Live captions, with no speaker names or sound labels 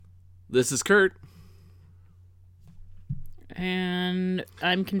This is Kurt. And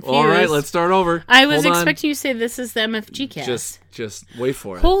I'm confused. All right, let's start over. I was expecting you to say this is the MFG cast. Just wait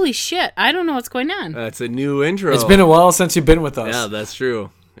for it. Holy shit. I don't know what's going on. It's a new intro. It's been a while since you've been with us. Yeah, that's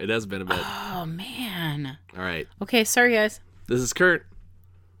true. It has been a bit. Oh, man. All right. Okay, sorry, guys. This is Kurt.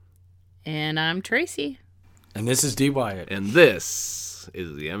 And I'm Tracy. And this is D. Wyatt. And this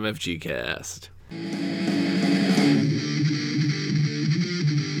is the MFG cast.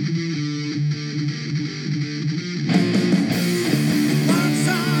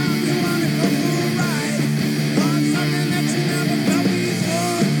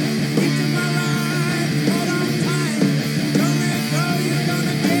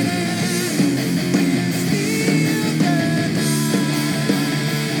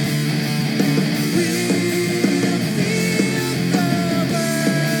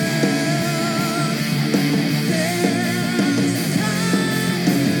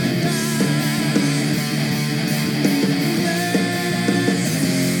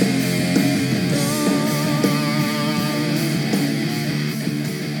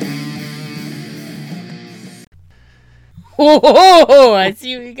 Oh, I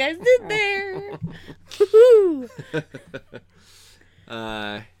see what you guys did there.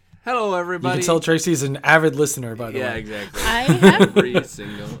 Hello, everybody. You can tell Tracy's an avid listener, by the way. Yeah, exactly. I have. Every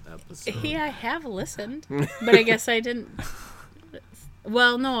single episode. Yeah, I have listened, but I guess I didn't.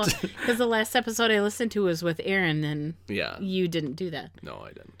 Well, no, because the last episode I listened to was with Aaron, and you didn't do that. No, I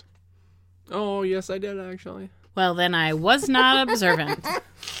didn't. Oh, yes, I did, actually. Well, then I was not observant.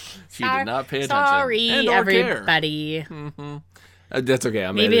 She did not pay attention. Sorry, and everybody. Mm-hmm. That's okay.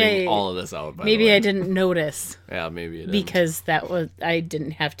 I'm Maybe editing all of this out. Maybe I didn't notice. Yeah, maybe it because I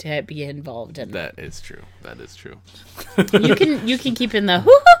didn't have to be involved in. That is true. That is true. You can keep in the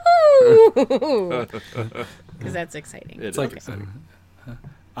hoo because that's exciting. It's like exciting.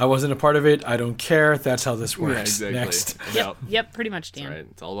 I wasn't a part of it. I don't care. That's how this works. Yeah, exactly. Next. Yep. Pretty much, Dan. That's right.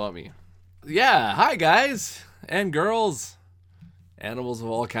 It's all about me. Yeah. Hi, guys and girls, animals of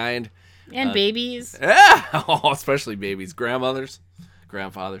all kind, and babies. Yeah, especially babies, grandmothers,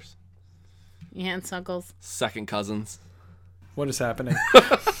 grandfathers, aunts, uncles, second cousins. What is happening?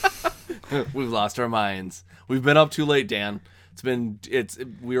 We've lost our minds. We've been up too late, Dan.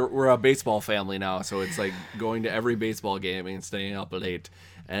 We're a baseball family now, so it's like going to every baseball game and staying up late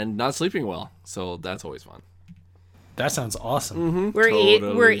and not sleeping well. So that's always fun. That sounds awesome.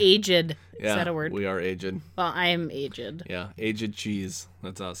 Mm-hmm. We're aged. Is Yeah, that a word? We are aged. Well, I am aged. Yeah, aged cheese.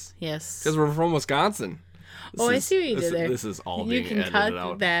 That's us. Yes. Because we're from Wisconsin. I see what you did there. This is all being edited out. You can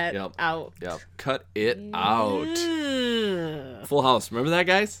cut that out. Yep. Cut it out. Full House. Remember that,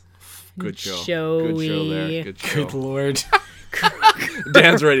 guys? Good show. Good show there. Good show. Good Lord.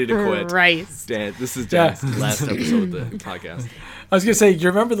 Dan's ready to quit. Christ. Dan, this is Dan's last episode of the podcast. I was going to say, you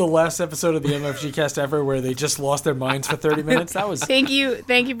remember the last episode of the MFG cast ever where they just lost their minds for 30 minutes? That was... Thank you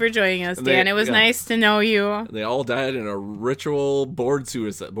for joining us, Dan. It was nice to know you. They all died in a ritual board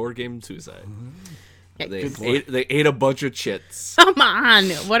game suicide. They ate a bunch of chits. Come on.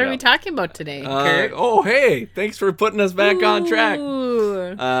 What are we talking about today, Kurt? Oh, hey. Thanks for putting us back on track.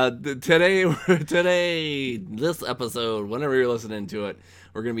 Today, this episode, whenever you're listening to it,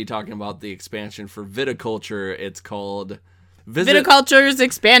 we're going to be talking about the expansion for viticulture. It's called... Viticulture's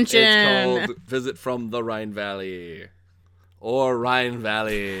expansion. It's called Visit from the Rhine Valley. Or Rhine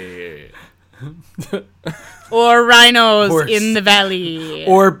Valley. Or rhinos in the valley.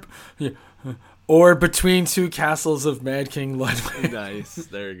 Or between two castles of Mad King Ludwig. Nice.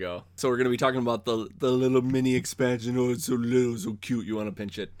 There you go. So we're going to be talking about the little mini expansion. Oh, it's so little, so cute. You want to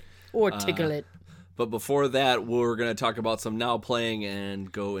pinch it. Or tickle it. But before that, we're going to talk about some now playing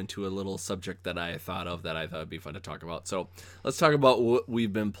and go into a little subject that I thought would be fun to talk about. So let's talk about what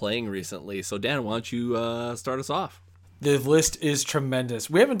we've been playing recently. So Dan, why don't you start us off? The list is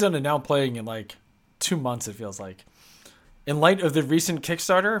tremendous. We haven't done a now playing in like 2 months, it feels like. In light of the recent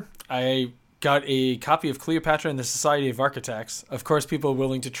Kickstarter, I got a copy of Cleopatra and the Society of Architects. Of course, people are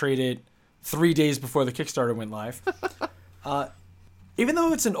willing to trade it 3 days before the Kickstarter went live. Even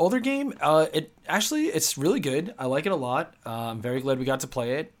though it's an older game, it's really good. I like it a lot. I'm very glad we got to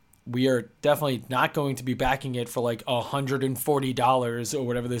play it. We are definitely not going to be backing it for like $140 or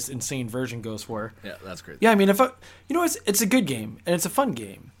whatever this insane version goes for. Yeah, that's great. Yeah, I mean, it's a good game and it's a fun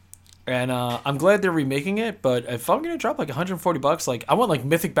game, and I'm glad they're remaking it. But if I'm gonna drop like $140, like I want like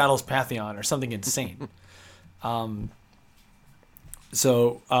Mythic Battles Pantheon or something insane.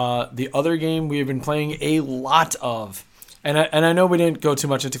 So the other game we have been playing a lot of. And I know we didn't go too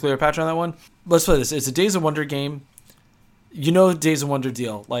much into Cleopatra on that one. Let's play this. It's a Days of Wonder game. You know the Days of Wonder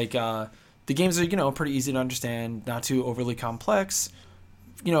deal. Like, the games are, pretty easy to understand, not too overly complex.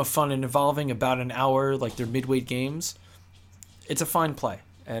 fun and involving, about an hour, like they're midweight games. It's a fine play.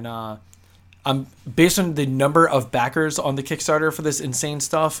 And I'm based on the number of backers on the Kickstarter for this insane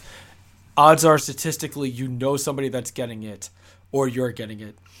stuff, odds are statistically somebody that's getting it, or you're getting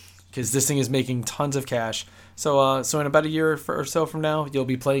it, because this thing is making tons of cash. So in about a year or so from now, you'll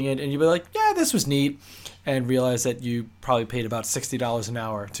be playing it and you'll be like, yeah, this was neat, and realize that you probably paid about $60 an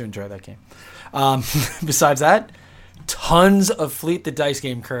hour to enjoy that game. Besides that, tons of Fleet the Dice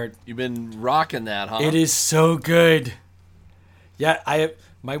game, Kurt. You've been rocking that, huh? It is so good. Yeah,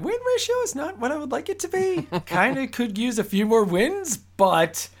 my win ratio is not what I would like it to be. Kind of could use a few more wins,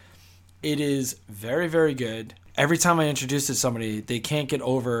 but it is very, very good. Every time I introduce it to somebody, they can't get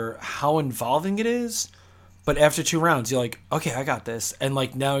over how involving it is. But after 2 rounds, you're like, okay, I got this. And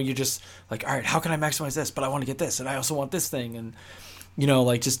like now you're just like, all right, how can I maximize this? But I want to get this, and I also want this thing. And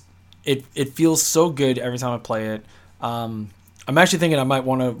just it feels so good every time I play it. I'm actually thinking I might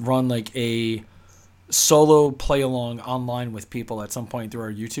want to run like a solo play along online with people at some point through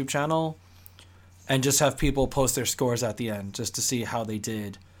our YouTube channel, and just have people post their scores at the end just to see how they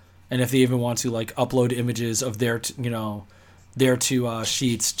did, and if they even want to like upload images of their two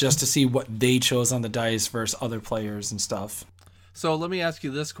sheets just to see what they chose on the dice versus other players and stuff. So let me ask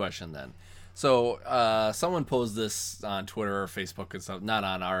you this question then. So someone posed this on Twitter or Facebook and stuff, not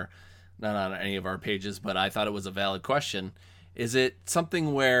on any of our pages, but I thought it was a valid question. Is it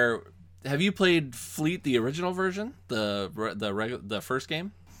something where, have you played Fleet, the original version, the first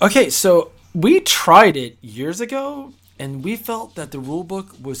game? Okay, so we tried it years ago, and we felt that the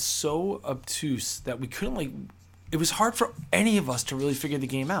rulebook was so obtuse that we couldn't it was hard for any of us to really figure the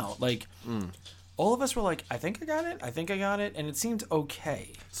game out. All of us were like, I think I got it, and it seemed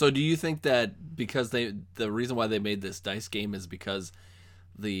okay. So do you think that because the reason why they made this dice game is because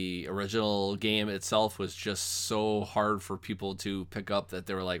the original game itself was just so hard for people to pick up that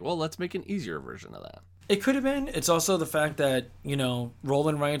they were like, well, let's make an easier version of that? It could have been. It's also the fact that, roll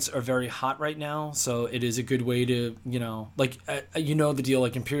and writes are very hot right now, so it is a good way to, the deal,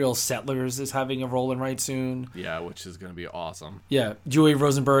 like Imperial Settlers is having a roll and write soon. Yeah, which is going to be awesome. Yeah, Joey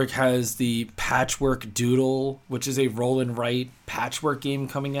Rosenberg has the Patchwork Doodle, which is a roll and write patchwork game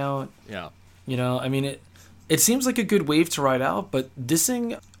coming out. Yeah. It seems like a good wave to ride out, but this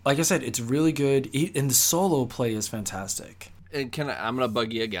thing, like I said, it's really good, and the solo play is fantastic. And I'm going to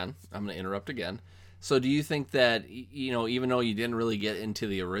bug you again. I'm going to interrupt again. So do you think that, even though you didn't really get into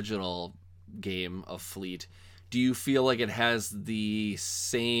the original game of Fleet, do you feel like it has the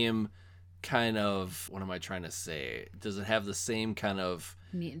same kind of, what am I trying to say? Does it have the same kind of...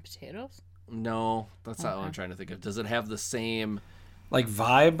 meat and potatoes? No, that's not what I'm trying to think of. Does it have the same... like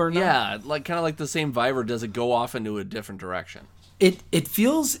vibe or not? Yeah, kind of like the same vibe, or does it go off into a different direction? It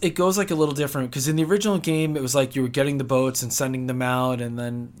feels, it goes like a little different, because in the original game it was like you were getting the boats and sending them out, and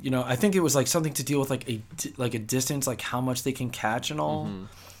then I think it was like something to deal with like a distance, like how much they can catch and all. Mm-hmm.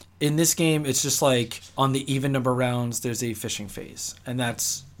 In this game it's just like on the even number rounds there's a fishing phase, and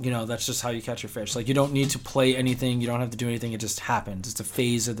that's that's just how you catch your fish. Like you don't need to play anything, you don't have to do anything, it just happens. It's a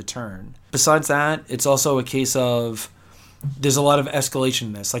phase of the turn. Besides that, it's also a case of there's a lot of escalation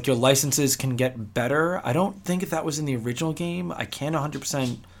in this. Like your licenses can get better. I don't think if that was in the original game. I can't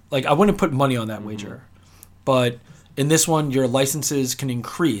 100%. Like I wouldn't put money on that wager. But in this one, your licenses can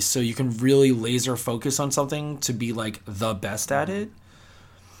increase, so you can really laser focus on something to be like the best at it.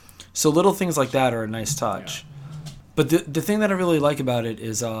 So little things like that are a nice touch. Yeah. But the thing that I really like about it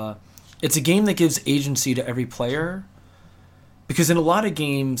is it's a game that gives agency to every player. Because in a lot of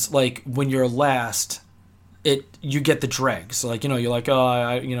games, like when you're last, you get the dregs. So like, you're like, oh,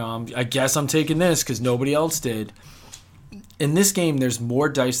 I guess I'm taking this because nobody else did. In this game, there's more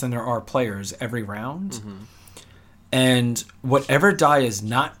dice than there are players every round. Mm-hmm. And whatever die is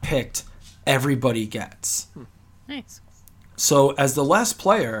not picked, everybody gets. Nice. So as the last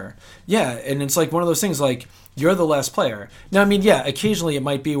player, yeah, and it's like one of those things like, you're the last player. Now, yeah, occasionally it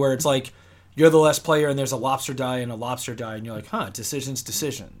might be where it's like, you're the last player and there's a lobster die and a lobster die, and you're like,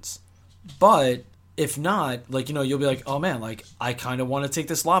 decisions. But if not, like, you'll be like, oh man, like, I kind of want to take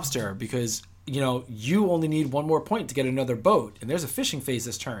this lobster because, you only need one more point to get another boat, and there's a fishing phase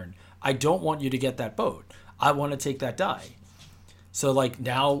this turn. I don't want you to get that boat. I want to take that die. So, like,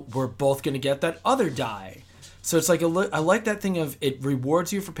 now we're both going to get that other die. So it's like, I like that thing of it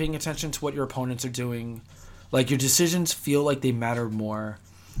rewards you for paying attention to what your opponents are doing. Like, your decisions feel like they matter more.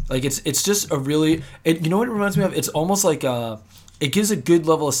 Like, it's just a really... you know what it reminds me of? It's almost like it gives a good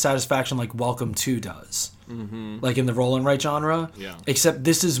level of satisfaction like Welcome To does. Mm-hmm. Like in the roll and write genre. Yeah. Except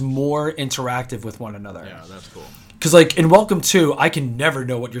this is more interactive with one another. Yeah, that's cool. Because like in Welcome To, I can never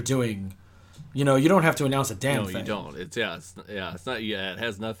know what you're doing You know, you don't have to announce a damn thing. No, you don't. It's not. Yeah, it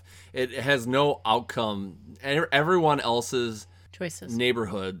has nothing. It has no outcome. Everyone else's choices,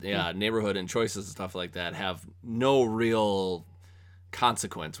 neighborhood and choices and stuff like that have no real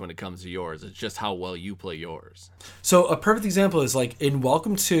consequence when it comes to yours. It's just how well you play yours. So a perfect example is like in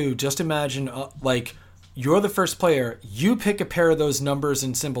Welcome to. Just imagine like you're the first player. You pick a pair of those numbers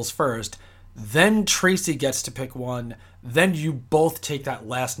and symbols first. Then Tracy gets to pick one. Then you both take that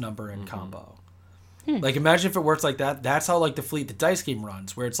last number in combo. Like, imagine if it works like that. That's how, like, the dice game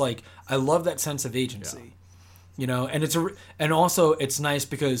runs, where it's like, I love that sense of agency, you know, and and also it's nice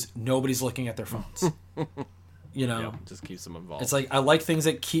because nobody's looking at their phones, you know, just keeps them involved. It's like, I like things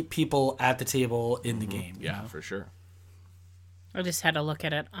that keep people at the table in the game. Yeah, you know? for sure. I just had to look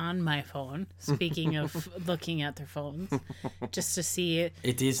at it on my phone. Speaking of looking at their phones, just to see it.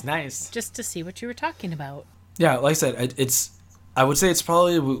 It is nice. Just to see what you were talking about. Yeah, like I said, I would say it's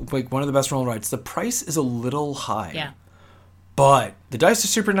probably like one of the best roll and rides. The price is a little high. Yeah. But the dice are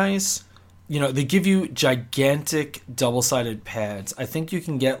super nice. You know, they give you gigantic double-sided pads. I think you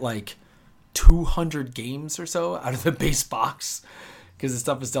can get like 200 games or so out of the base box because the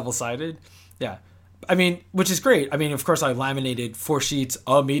stuff is double-sided. Yeah. I mean, which is great. I mean, of course, I laminated 4 sheets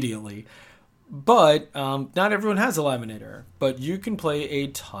immediately. But not everyone has a laminator. But you can play a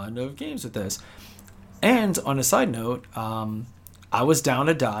ton of games with this. And on a side note, I was down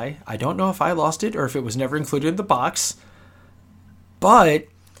a die. I don't know if I lost it or if it was never included in the box. But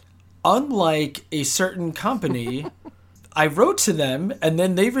unlike a certain company, I wrote to them and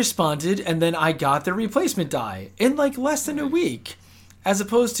then they responded and then I got the replacement die in like less than a week. As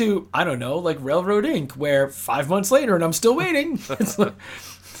opposed to, I don't know, like Railroad Inc., where 5 months later and I'm still waiting. It's like,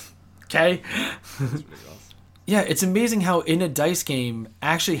 okay. Yeah, it's amazing how in a dice game,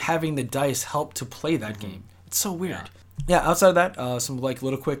 actually having the dice help to play that game. It's so weird. Yeah, outside of that, some like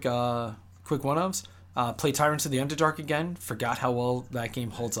little quick one-offs. Play Tyrants of the Underdark again. Forgot how well that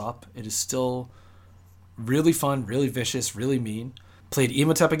game holds up. It is still really fun, really vicious, really mean. Played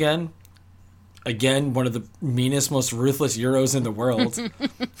Emotep again. Again, one of the meanest, most ruthless Euros in the world.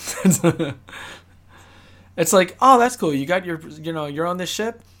 It's like, oh, that's cool. You got you're on this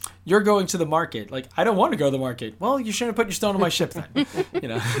ship. You're going to the market. Like, I don't want to go to the market. Well, you shouldn't have put your stone on my ship then. You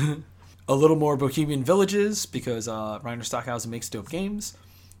know, a little more Bohemian Villages because Reiner Stockhausen makes dope games.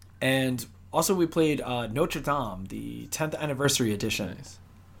 And also we played Notre Dame, the 10th anniversary edition. Nice.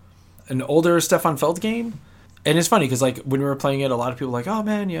 An older Stefan Feld game. And it's funny because, like, when we were playing it, a lot of people were like, oh,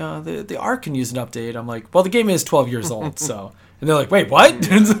 man, yeah, the art can use an update. I'm like, well, the game is 12 years old, so. And they're like, wait, what?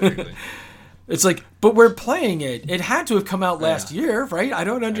 It's like, but we're playing it. It had to have come out last year, right? I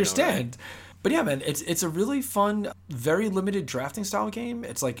don't understand. I know, right? But yeah, man, it's a really fun, very limited drafting style game.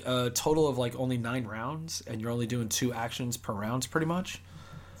 It's like a total of like only 9 rounds, and you're only doing 2 actions per round, pretty much.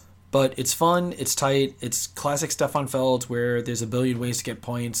 But it's fun, it's tight, it's classic Stefan Feld where there's a billion ways to get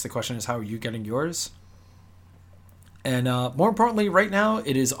points. The question is, how are you getting yours? And more importantly, right now,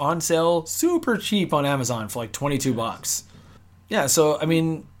 it is on sale super cheap on Amazon for like $22. Yeah, so, I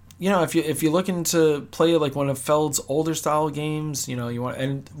mean, you know, if you're looking to play like one of Feld's older style games, you know, you want,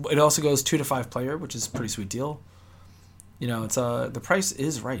 and it also goes 2 to 5 player, which is a pretty sweet deal. You know, it's the price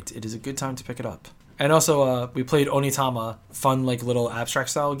is right. It is a good time to pick it up. And also, we played Onitama, fun like little abstract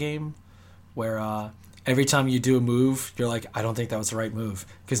style game, where every time you do a move, you're like, I don't think that was the right move,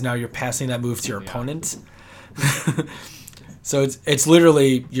 because now you're passing that move to your opponent. So it's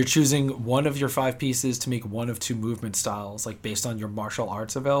literally you're choosing one of your 5 pieces to make one of 2 movement styles, like based on your martial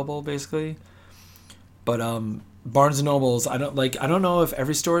arts available, basically. But Barnes and Nobles, I don't know if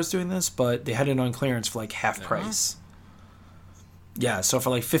every store is doing this, but they had it on clearance for like half price. Yeah, so for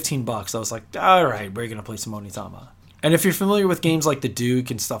like $15, I was like, all right, we're gonna play some Onitama. And if you're familiar with games like the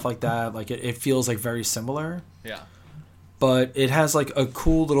Duke and stuff like that, like it feels like very similar. Yeah. But it has like a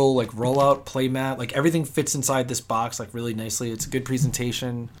cool little like rollout playmat. Like everything fits inside this box like really nicely. It's a good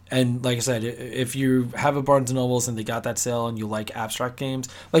presentation. And like I said, if you have a Barnes & Nobles and they got that sale and you like abstract games,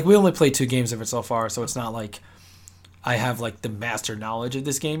 like we only played 2 games of it so far, so it's not like I have like the master knowledge of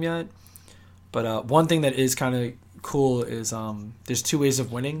this game yet. But one thing that is kind of cool is there's 2 ways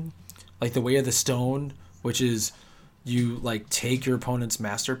of winning. Like the Way of the Stone, which is you like take your opponent's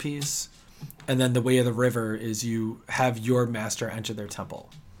masterpiece. And then the Way of the River is you have your master enter their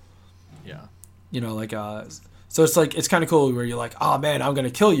temple. Yeah. You know, like, so it's like, it's kind of cool where you're like, oh man, I'm going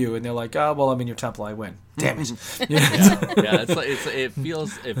to kill you. And they're like, oh, well, I'm in your temple. I win. Damn it. Yeah. It's like,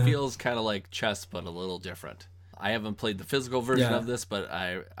 it feels kind of like chess, but a little different. I haven't played the physical version of this, but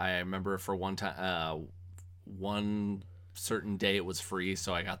I remember for one time, one certain day it was free,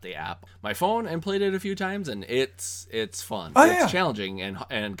 so I got the app my phone and played it a few times, and it's fun. It's challenging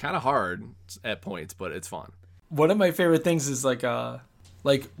and kind of hard at points, but it's fun. One of my favorite things is like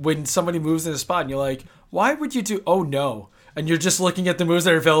when somebody moves in a spot and you're like, why would you do, oh no, and you're just looking at the moves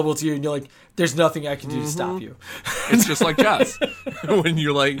that are available to you and you're like, there's nothing I can do to stop you. It's just like chess. When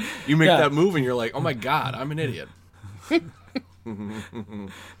you're like, you make that move and you're like, oh my god, I'm an idiot.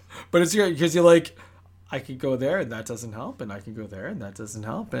 But it's great because you're like, I could go there and that doesn't help, and I can go there and that doesn't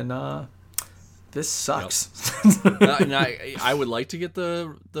help, and this sucks. And I would like to get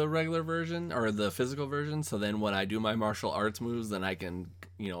the regular version or the physical version, so then when I do my martial arts moves, then I can,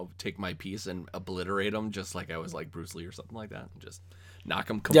 take my piece and obliterate them just like I was like Bruce Lee or something like that, and just knock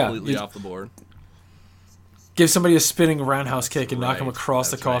them completely off the board. Give somebody a spinning roundhouse kick and knock them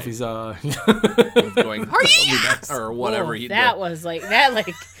across the coffee's going or whatever.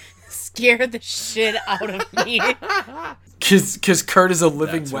 That scared the shit out of me. Because Kurt is a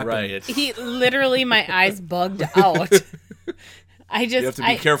living weapon. Right. He literally, my eyes bugged out. You have to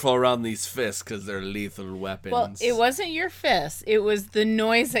be careful around these fists because they're lethal weapons. Well, it wasn't your fist. It was the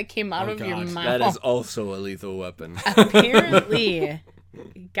noise that came out of your mouth. That is also a lethal weapon. Apparently.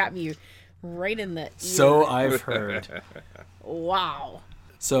 It got me right in the ear. So I've heard. Wow.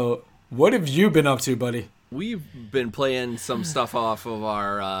 So what have you been up to, buddy? We've been playing some stuff off of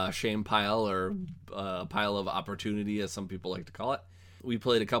our shame pile, or pile of opportunity, as some people like to call it. We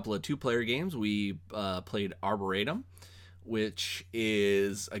played a couple of 2-player games. We played Arboretum, which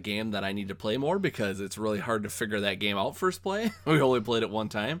is a game that I need to play more because it's really hard to figure that game out first play. We only played it one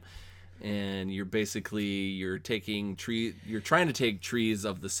time. And you're trying to take trees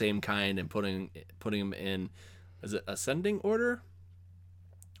of the same kind and putting them in, is it ascending order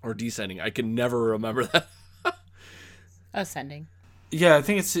or descending? I can never remember that. Ascending. Yeah, I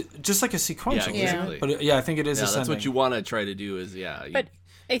think it's just like a sequential. Yeah, exactly. But I think it is ascending. That's what you want to try to do is, you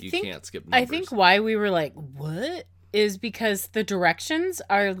can't skip numbers. I think why we were like, what? Is because the directions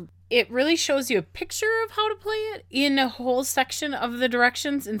are... It really shows you a picture of how to play it in a whole section of the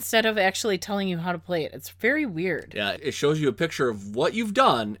directions instead of actually telling you how to play it. It's very weird. Yeah, it shows you a picture of what you've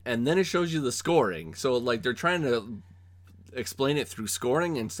done, and then it shows you the scoring. So, they're trying to explain it through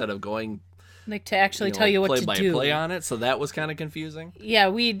scoring instead of going... to actually tell you what to do. Play by play on it, so that was kind of confusing. Yeah,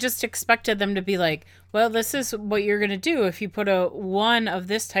 we just expected them to be like, well, this is what you're going to do. If you put a 1 of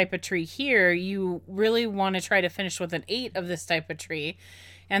this type of tree here, you really want to try to finish with an 8 of this type of tree.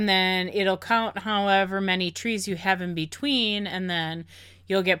 And then it'll count however many trees you have in between, and then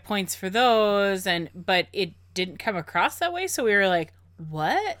you'll get points for those. But it didn't come across that way, so we were like,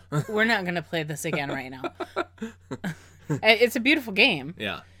 what? We're not going to play this again right now. It's a beautiful game.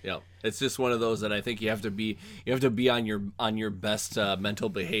 Yeah. It's just one of those that I think you have to be on your best mental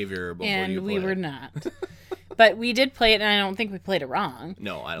behavior before you play. And we were not. But we did play it, and I don't think we played it wrong.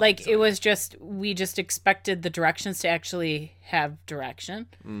 No, I don't think so. It was just, we just expected the directions to actually have direction.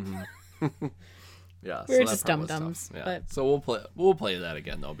 Mm-hmm. Yeah, we were just dum-dums. Yeah. But... So we'll play that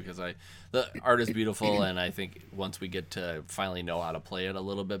again, though, because the art is beautiful, and I think once we get to finally know how to play it a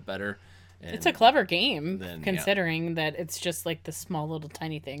little bit better... it's a clever game, considering that it's just like the small little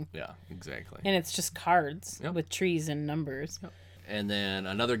tiny thing. Yeah, exactly. And it's just cards with trees and numbers. Yep. And then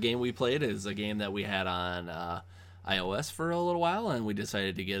another game we played is a game that we had on iOS for a little while, and we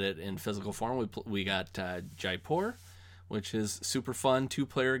decided to get it in physical form. We got Jaipur, which is super fun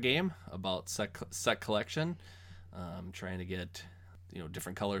 2-player game about set collection, trying to get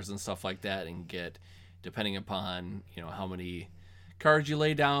different colors and stuff like that, and get, depending upon how many cards you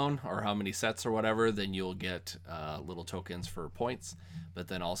lay down or how many sets or whatever, then you'll get little tokens for points. But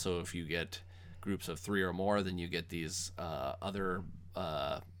then also if you get groups of 3 or more, then you get these other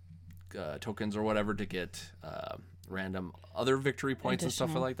tokens or whatever to get random other victory points and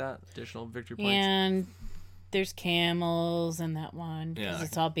stuff like that. Additional victory points. And there's camels in that one because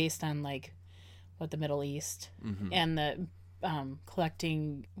it's all based on the Middle East and the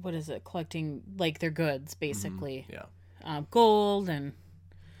collecting. What is it? Collecting their goods basically. Mm-hmm. Yeah. Gold and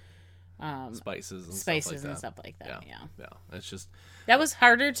spices and stuff like that. Yeah. It's just that was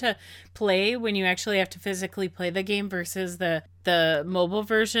harder to play when you actually have to physically play the game versus the mobile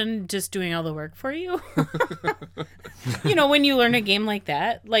version just doing all the work for you. When you learn a game like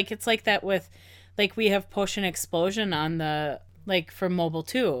that, it's like that with we have Potion Explosion on the for mobile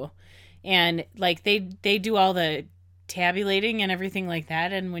too, and they do all the tabulating and everything like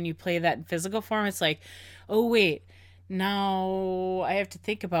that, and when you play that in physical form, it's like, oh wait, now I have to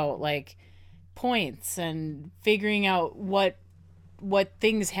think about points and figuring out what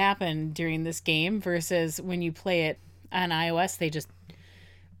things happen during this game versus when you play it on iOS,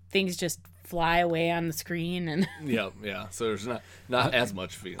 things just fly away on the screen, and Yeah. So there's not as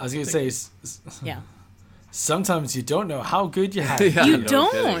much feeling. I was gonna say, yeah. sometimes you don't know how good you have it. Yeah, You no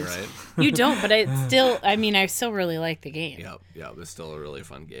don't. kidding, right? You don't, but I still really like the game. Yeah, it's still a really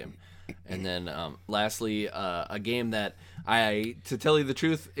fun game. And then lastly, a game that to tell you the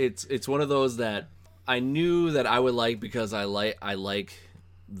truth, it's one of those that I knew that I would like because I like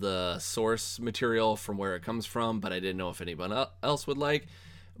the source material from where it comes from, but I didn't know if anyone else would like.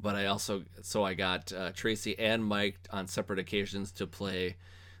 But I got Tracy and Mike on separate occasions to play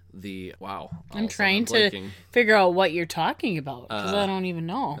the I'm trying to figure out what you're talking about because I don't even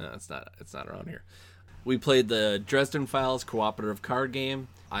know. No, it's not around here. We played the Dresden Files cooperative card game.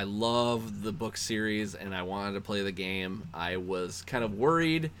 I love the book series, and I wanted to play the game. I was kind of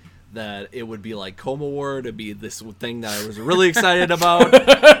worried that it would be like Coma War, to be this thing that I was really excited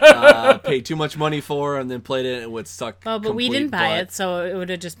about, paid too much money for, and then played it, and it would suck. Oh, but we didn't buy it, so it would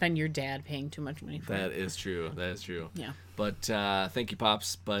have just been your dad paying too much money for it. That is true. Yeah. But thank you,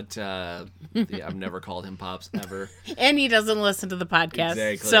 Pops. But yeah, I've never called him Pops ever. And he doesn't listen to the podcast,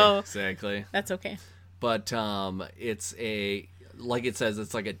 Exactly. That's okay. But it's like it says,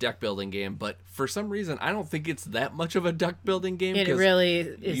 it's like a deck building game, but for some reason I don't think it's that much of a deck building game. It really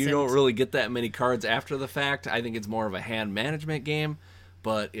isn't. You don't really get that many cards after the fact. I think it's more of a hand management game,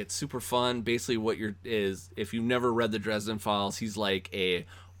 but it's super fun. Basically what if you've never read the Dresden Files, he's like a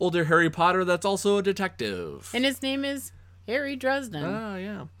older Harry Potter that's also a detective. And his name is Harry Dresden. Oh,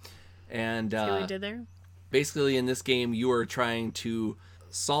 yeah. And See what we did there? basically in this game you are trying to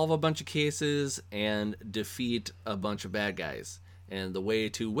solve a bunch of cases and defeat a bunch of bad guys. And the way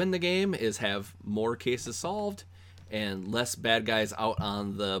to win the game is have more cases solved and less bad guys out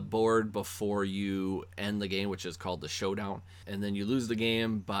on the board before you end the game, which is called the showdown. And then you lose the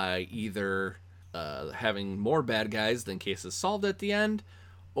game by either having more bad guys than cases solved at the end,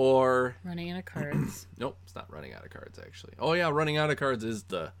 or running out of cards. Nope, it's not running out of cards actually. Oh yeah, running out of cards is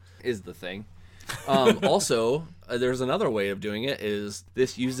the thing. Also, there's another way of doing it. Is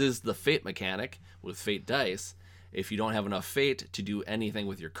this uses the fate mechanic with fate dice. If you don't have enough fate to do anything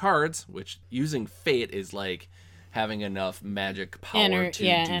with your cards, which using fate is like having enough magic power to do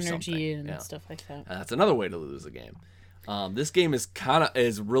energy something. and stuff like that. That's another way to lose a game. This game is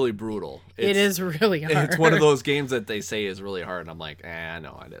really brutal. It is really hard. It's one of those games that they say is really hard. And I'm like,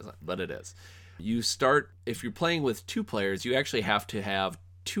 no, it isn't, but it is. You start, if you're playing with 2 players, you actually have to have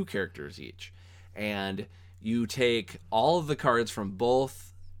 2 characters each, and you take all of the cards from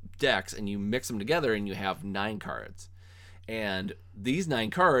both decks and you mix them together and you have 9 cards. And these 9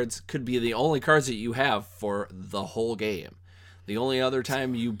 cards could be the only cards that you have for the whole game. The only other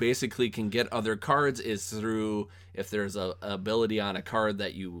time you basically can get other cards is through if there's a ability on a card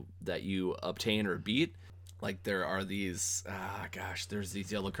that you obtain or beat. Like there are these there's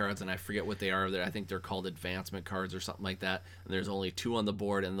these yellow cards and I forget what they are. I think they're called advancement cards or something like that. And there's only 2 on the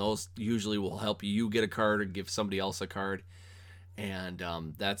board, and those usually will help you get a card or give somebody else a card. And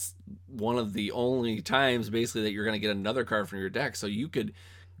that's one of the only times basically that you're going to get another card from your deck. So you could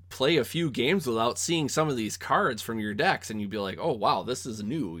play a few games without seeing some of these cards from your decks, and you'd be like, oh wow, this is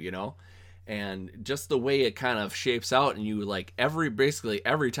new, and just the way it kind of shapes out. And you like basically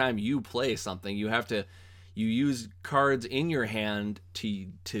every time you play something, you use cards in your hand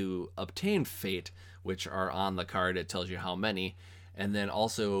to obtain fate, which are on the card. It tells you how many. And then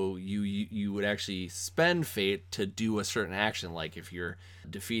also you would actually spend fate to do a certain action. Like if you're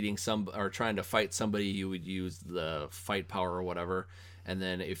defeating or trying to fight somebody, you would use the fight power or whatever. And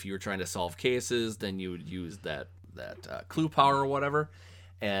then if you're trying to solve cases, then you would use that clue power or whatever.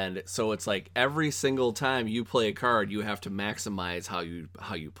 And so it's like every single time you play a card, you have to maximize how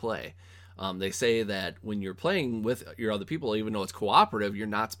you play. They say that when you're playing with your other people, even though it's cooperative, you're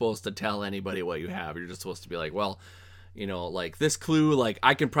not supposed to tell anybody what you have. You're just supposed to be like, well, like this clue, like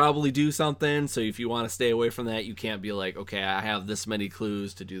I can probably do something. So if you want to stay away from that, you can't be like, okay, I have this many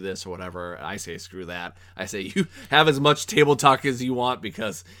clues to do this or whatever. I say, screw that. I say you have as much table talk as you want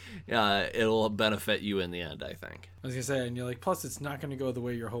because it'll benefit you in the end, I think. I was going to say, and you're like, plus it's not going to go the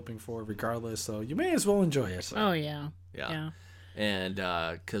way you're hoping for regardless. So you may as well enjoy it. So. Oh, yeah. And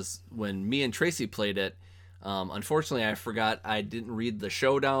because when me and Tracy played it, unfortunately, I forgot I didn't read the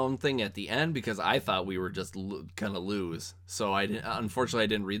showdown thing at the end because I thought we were just gonna lose. So unfortunately, I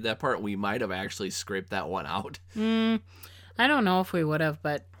didn't read that part. We might have actually scraped that one out. I don't know if we would have,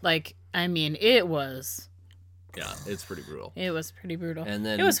 but it was. Yeah, it's pretty brutal. It was pretty brutal. And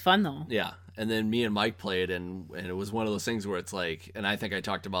then it was fun though. Yeah, and then me and Mike played, and it was one of those things where it's like, and I think I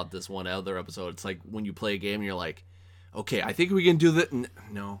talked about this one other episode. It's like when you play a game, and you're like, okay, I think we can do that.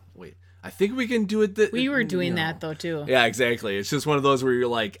 No, wait. I think we can do it. We were doing that though too. Yeah, exactly. It's just one of those where you're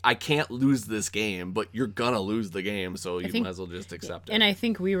like, I can't lose this game, but you're gonna lose the game, so you might as well just accept it. And I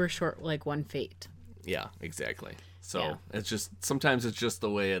think we were short like one fate. Yeah, exactly. So it's just, sometimes it's just the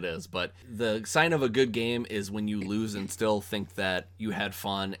way it is. But the sign of a good game is when you lose and still think that you had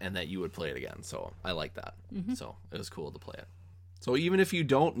fun and that you would play it again. So I like that. So it was cool to play it. So even if you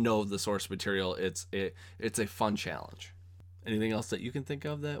don't know the source material, it's a fun challenge. Anything else that you can think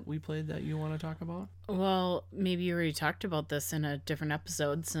of that we played that you want to talk about? Well, maybe you already talked about this in a different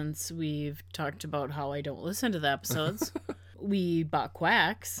episode since we've talked about how I don't listen to the episodes. We bought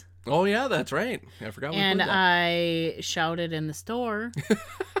Quacks. Oh yeah, that's right. I forgot. And we played that. I shouted in the store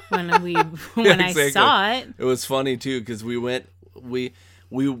when I saw it. It was funny too because we were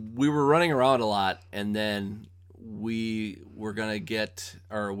running around a lot, and then we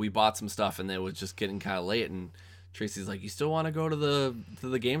bought some stuff, and it was just getting kind of late, and Tracy's like, "You still want to go to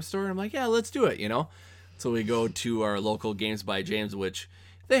the game store?" And I'm like, "Yeah, let's do it." So we go to our local Games by James, which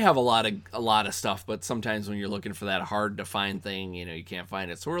they have a lot of stuff, but sometimes when you're looking for that hard to find thing, you can't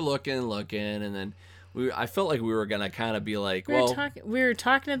find it. So we're looking, and then I felt like we were gonna kind of be like, we were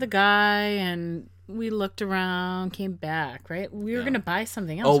talking to the guy, and we looked around, came back, right? We were gonna buy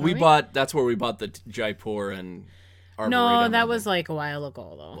something else. Oh, that's where we bought the Jaipur and Arboretum. No, that was like a while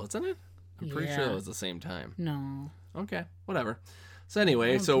ago, though. Wasn't it? I'm pretty sure it was the same time. No. Okay, whatever. So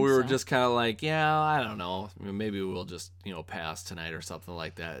anyway, we were just kind of like, yeah, I don't know. Maybe we'll just, pass tonight or something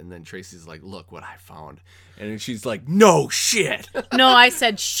like that. And then Tracy's like, look what I found. And then she's like, no shit. No, I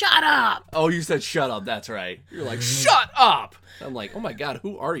said, shut up. Oh, you said shut up. That's right. You're like, shut up. I'm like, oh my God,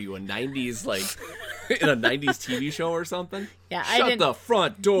 who are you? In a 90s TV show or something? Yeah, Shut the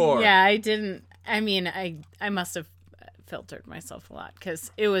front door. Yeah, I didn't. I mean, I must have filtered myself a lot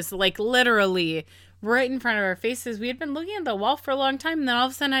because it was like literally right in front of our faces. We had been looking at the wall for a long time, and then all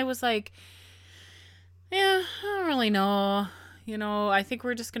of a sudden I was like, yeah, I don't really know. I think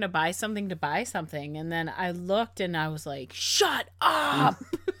we're just going to buy something to buy something. And then I looked and I was like, shut up.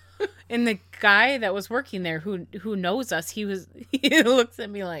 And the guy that was working there who knows us, he looks at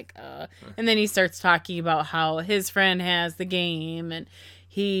me like, and then he starts talking about how his friend has the game and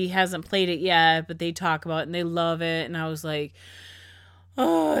he hasn't played it yet, but they talk about it and they love it. And I was like,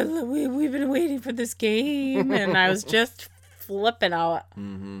 oh, we've been waiting for this game. And I was just flipping out.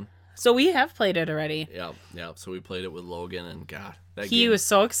 Mm-hmm. So we have played it already. Yeah. So we played it with Logan, and God, he was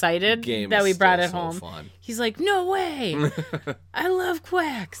so excited that we brought it home. Fun. He's like, no way. I love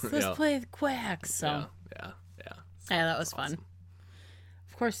Quacks. Let's play the Quacks. So yeah, that was fun.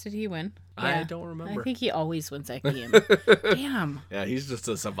 Of course, did he win? Yeah. I don't remember. I think he always wins that game. Damn. Yeah, he's just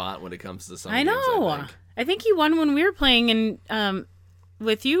a savant when it comes to some games, I think he won when we were playing in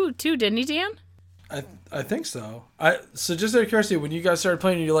with you too, didn't he, Dan? I think so. So just out of curiosity, when you guys started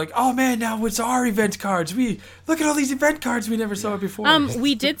playing, you're like, oh man, now it's our event cards. We look at all these event cards we never saw before.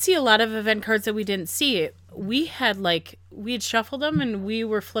 We did see a lot of event cards that we didn't see. We had shuffled them and we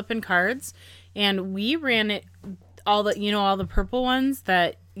were flipping cards, and we ran it all the purple ones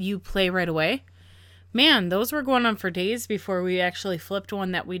that you play right away. Man, those were going on for days before we actually flipped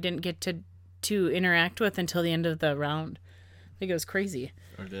one that we didn't get to interact with until the end of the round. I think it was crazy.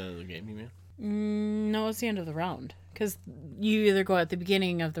 Or the game, you mean? No, it's the end of the round. Because you either go at the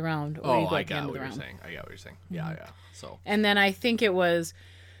beginning of the round or you go at the end of the round. I got what you're saying. Yeah. So. And then I think it was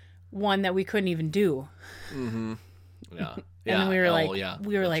one that we couldn't even do. Mm-hmm. Yeah. And then we were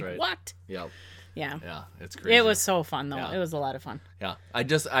like, right. What? Yep. Yeah. Yeah, it's crazy. It was so fun though. Yeah. It was a lot of fun. Yeah.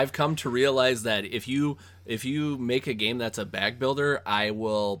 I've come to realize that if you make a game that's a bag builder, I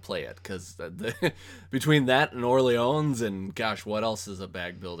will play it, cuz between that and Orleans and gosh, what else is a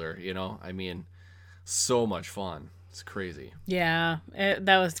bag builder, I mean, so much fun. It's crazy. Yeah.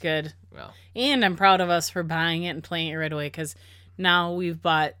 That was good. Yeah. And I'm proud of us for buying it and playing it right away, cuz now we've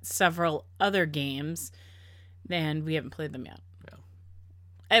bought several other games and we haven't played them yet.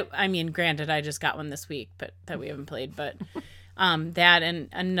 I mean, granted, I just got one this week, but that we haven't played. But that and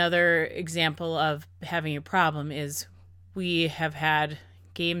another example of having a problem is we have had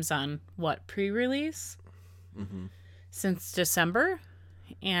games on pre-release since December,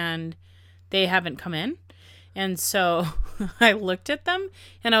 and they haven't come in. And so I looked at them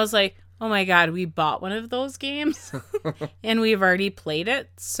and I was like, oh my God, we bought one of those games and we've already played it.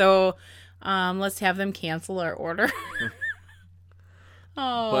 So let's have them cancel our order.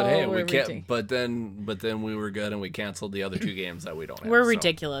 Oh, but hey, we can't. But then we were good, and we canceled the other two games that we don't have. We're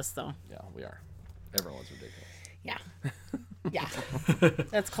ridiculous, though. Yeah, we are. Everyone's ridiculous. Yeah.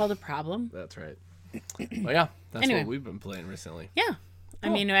 That's called a problem. That's right. Well, yeah, that's what we've been playing recently. Yeah, cool. I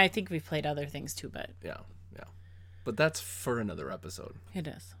mean, I think we've played other things too, but yeah. But that's for another episode. It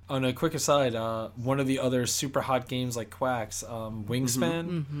is. On a quick aside, one of the other super hot games like Quacks,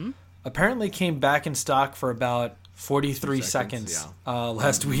 Wingspan, apparently came back in stock for about 43 seconds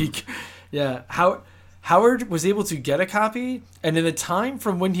last week. Yeah. Howard was able to get a copy, and in the time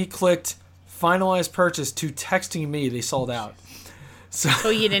from when he clicked finalize purchase to texting me, they sold out.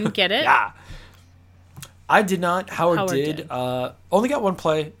 So you didn't get it? Yeah. I did not. Howard did. Only got one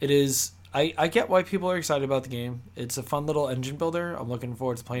play. It is... I get why people are excited about the game. It's a fun little engine builder. I'm looking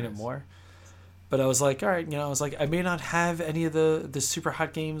forward to playing it more. But I was like, all right, I may not have any of the super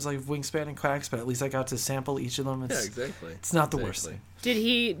hot games like Wingspan and Quacks, but at least I got to sample each of them. Exactly. It's not the worst thing. Did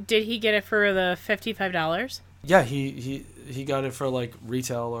he get it for the $55? Yeah, he got it for like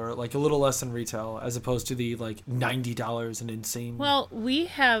retail or like a little less than retail as opposed to the like $90 and insane. Well, we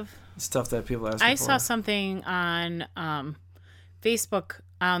have stuff that people ask. I saw something on Facebook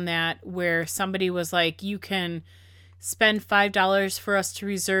on that where somebody was like, you can spend $5 for us to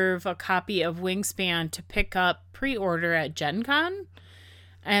reserve a copy of Wingspan to pick up pre-order at Gen Con,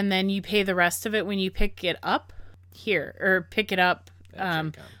 and then you pay the rest of it when you pick it up here, or pick it up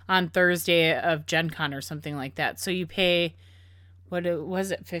on Thursday of Gen Con or something like that. So you pay, what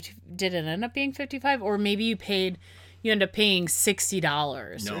was it, 50? Did it end up being 55? Or maybe you end up paying $60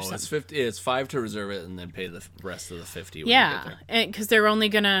 or something. No, it's 50. It's $5 to reserve it and then pay the rest of the 50. Yeah, because they're only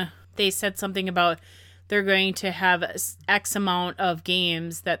they said something about they're going to have X amount of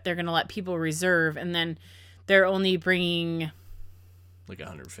games that they're going to let people reserve, and then they're only bringing like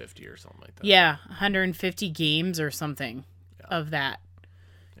 150 or something like that. Yeah, 150 games or something of that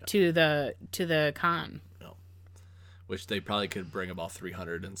to the con. Which they probably could bring about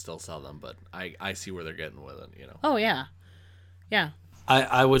 300 and still sell them, but I see where they're getting with it, Oh, yeah. Yeah.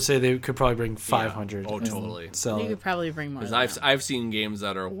 I would say they could probably bring 500. Yeah. Oh, totally. So you could probably bring more. Because I've seen games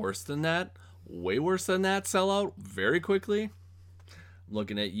that are worse than that, way worse than that, sell out very quickly. I'm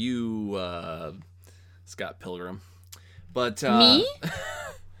looking at you, Scott Pilgrim. But me?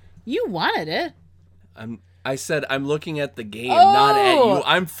 You wanted it. I said I'm looking at the game, not at you.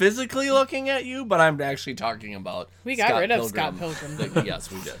 I'm physically looking at you, but I'm actually talking about We got rid of Scott Pilgrim.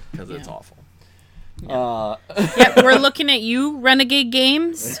 Yes, we did, because it's awful. Yeah, we're looking at you, Renegade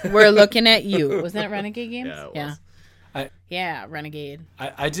Games. We're looking at you. Wasn't that Renegade Games? Yeah, it was. Renegade.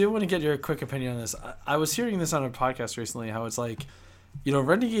 I do want to get your quick opinion on this. I was hearing this on a podcast recently, how it's like,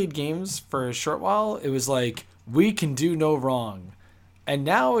 Renegade Games, for a short while, it was like, we can do no wrong. And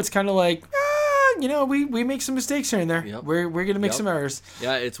now it's kind of like... we make some mistakes here and there. Yep. We're gonna make some errors.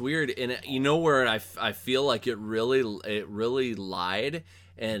 Yeah, it's weird, and where I feel like it really lied,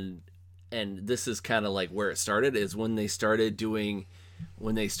 and this is kind of like where it started, is when they started doing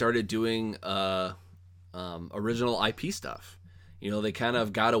original IP stuff. They kind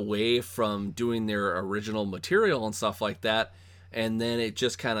of got away from doing their original material and stuff like that, and then it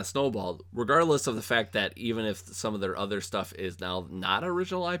just kind of snowballed. Regardless of the fact that even if some of their other stuff is now not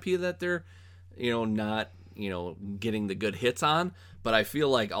original IP that they're not, getting the good hits on. But I feel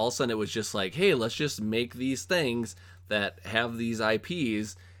like all of a sudden it was just like, hey, let's just make these things that have these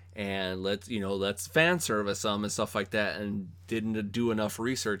IPs and let's fan service them and stuff like that, and didn't do enough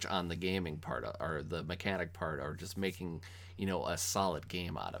research on the gaming part or the mechanic part, or just making, a solid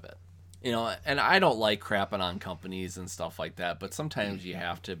game out of it. And I don't like crapping on companies and stuff like that, but sometimes you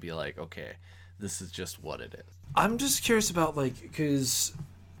have to be like, okay, this is just what it is. I'm just curious about, because...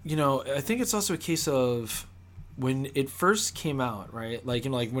 I think it's also a case of when it first came out, right?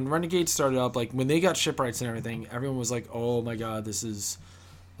 When Renegade started up, when they got shipwrights and everything, everyone was like, oh my God, this is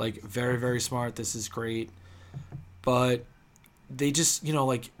very, very smart. This is great. But they just,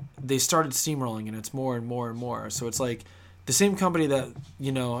 they started steamrolling, and it's more and more and more. So it's like the same company that,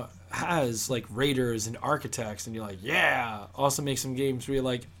 has Raiders and Architects, and you're like, yeah, also make some games where you're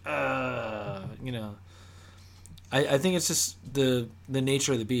like, I think it's just the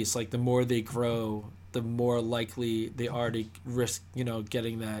nature of the beast. The more they grow, the more likely they are to risk,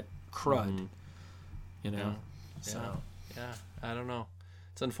 getting that crud. Mm-hmm. So yeah, I don't know.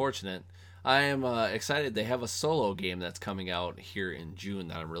 It's unfortunate. I am excited. They have a solo game that's coming out here in June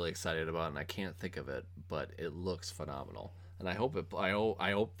that I'm really excited about, and I can't think of it, but it looks phenomenal. And I hope I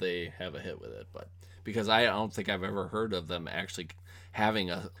hope they have a hit with it, but because I don't think I've ever heard of them actually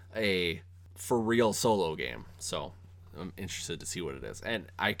having a for real solo game, so I'm interested to see what it is. And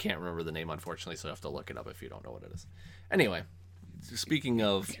I can't remember the name, unfortunately, so I have to look it up if you don't know what it is. Anyway, speaking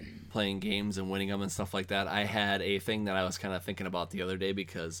of playing games and winning them and stuff like that, I had a thing that I was kind of thinking about the other day,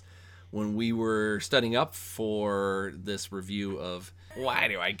 because when we were studying up for this review of Why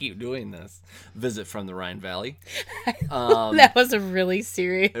Do I Keep Doing This? Visit from the Rhine Valley. That was a really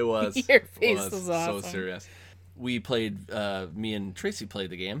serious... It was. Your face was awesome. So serious. we played, me and Tracy played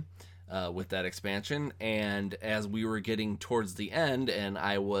the game with that expansion, and as we were getting towards the end, and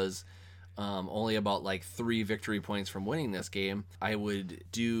I was only about like 3 victory points from winning this game, I would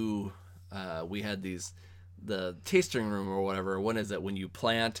do. We had the tasting room or whatever. When is it? When you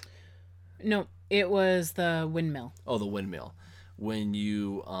plant? No, it was the windmill. Oh, the windmill. When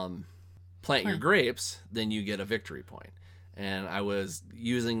you plant your grapes, then you get a victory point. And I was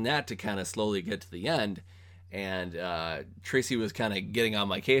using that to kind of slowly get to the end. And Tracy was kind of getting on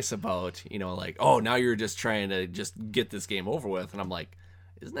my case about, like, oh, now you're just trying to just get this game over with. And I'm like,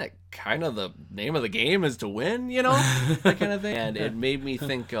 isn't that kind of the name of the game, is to win, that kind of thing? And it made me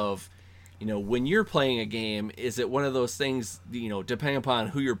think of, when you're playing a game, is it one of those things, depending upon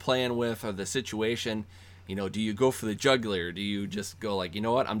who you're playing with or the situation, do you go for the jugular? Do you just go like, you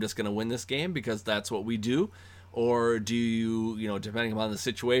know what, I'm just going to win this game because that's what we do? Or do you, depending upon the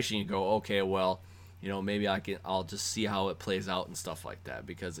situation, you go, okay, well, maybe I'll just see how it plays out and stuff like that.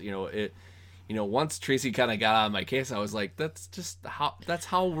 Because, once Tracy kind of got on my case, I was like, that's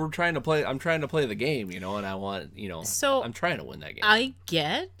how we're trying to play. I'm trying to play the game, and I want, so I'm trying to win that game. I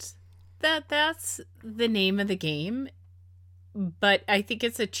get that's the name of the game, but I think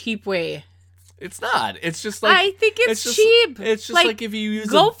it's a cheap way. It's not. It's just like, I think it's cheap. It's just like if you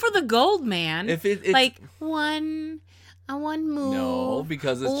use go for the gold, man. If it's like one move. No,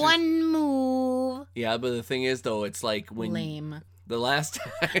 because it's one move. Yeah, but the thing is, though, it's like when lame. The last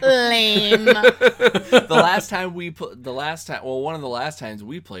time, lame. one of the last times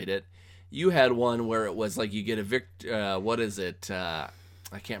we played it, you had one where it was like you get a what is it?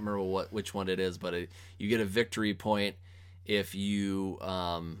 I can't remember which one it is, but you get a victory point if you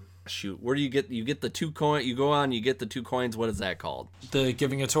where do you get the 2 coin? You go on, you get the 2 coins. What is that called? The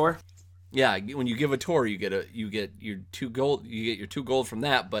giving a tour. Yeah, when you give a tour, you get your 2 gold. You get your 2 gold from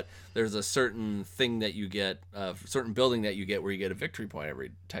that, but there's a certain thing that you get, a certain building that you get where you get a victory point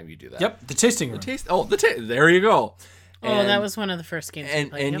every time you do that. Yep, the tasting room. There you go. And, that was one of the first games.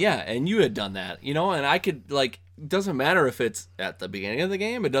 And you had done that, and I could it doesn't matter if it's at the beginning of the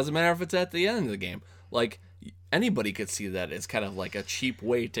game. It doesn't matter if it's at the end of the game. Like, anybody could see that as kind of like a cheap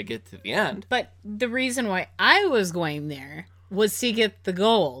way to get to the end. But the reason why I was going there was to get the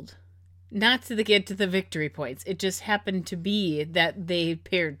gold. Not to get to the victory points. It just happened to be that they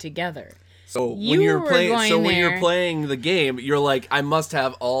paired together. So when you're playing the game, you're like, I must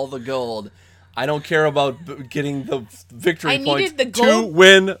have all the gold. I don't care about getting the victory points to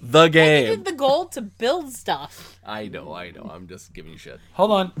win the game. I needed the gold to build stuff. I know. I'm just giving you shit.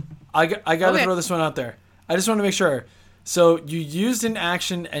 Hold on. I got to throw this one out there. I just want to make sure. So you used an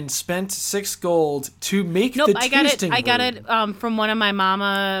action and spent 6 gold to make the tasting room. I got it from one of my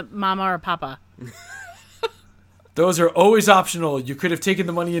mama or papa. Those are always optional. You could have taken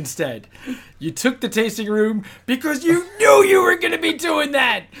the money instead. You took the tasting room because you knew you were going to be doing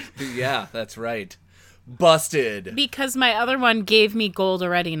that. Yeah, that's right. Busted. Because my other one gave me gold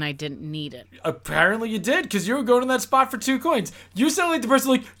already and I didn't need it. Apparently you did, because you were going to that spot for 2 coins. You sound like the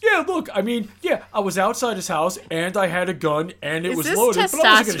person like, yeah, look, I was outside his house and I had a gun and it was loaded, but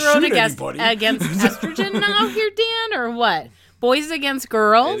I wasn't going to shoot anybody. Against estrogen now here, Dan, or what? Boys against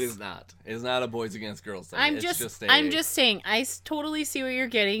girls? It is not. It is not a boys against girls thing. I'm just saying, I totally see what you're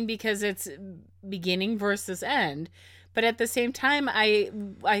getting because it's beginning versus end. But at the same time,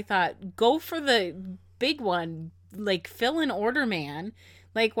 I thought, go for the big one, like fill an order, man.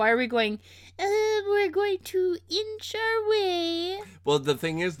 Like, why are we going, we're going to inch our way? Well, the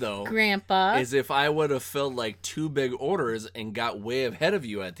thing is, though, Grandpa, is if I would have filled like 2 big orders and got way ahead of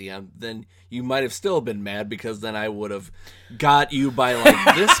you at the end, then you might have still been mad because then I would have got you by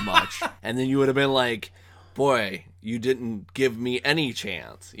like this much. And then you would have been like, boy, you didn't give me any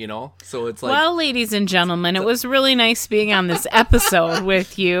chance, So it's like... Well, ladies and gentlemen, it was really nice being on this episode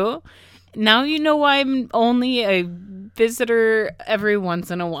with you. Now you know why I'm only a visitor every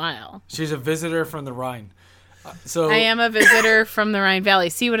once in a while. She's a visitor from the Rhine. I am a visitor from the Rhine Valley.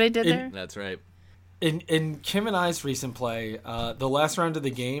 See what I did there? That's right. In Kim and I's recent play, the last round of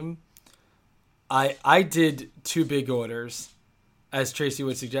the game, I did 2 big orders, as Tracy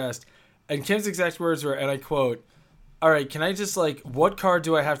would suggest. And Kim's exact words were, and I quote, all right, can I just what card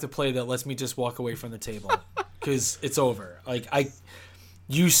do I have to play that lets me just walk away from the table? Because it's over.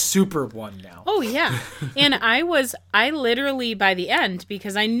 You super won now. Oh, yeah. And I literally, by the end,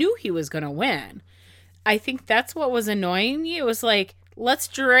 because I knew he was going to win, I think that's what was annoying me. It was like, let's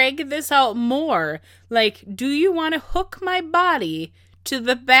drag this out more. Like, do you want to hook my body to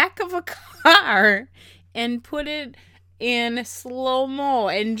the back of a car and put it in slow-mo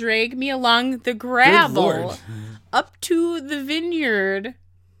and drag me along the gravel up to the vineyard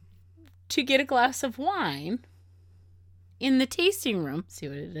to get a glass of wine? in the tasting room. See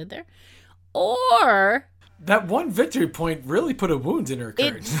what it did there? Or That one victory point really put a wound in her it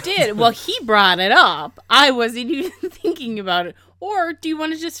courage. did. Well, he brought it up. I wasn't even thinking about it. Or do you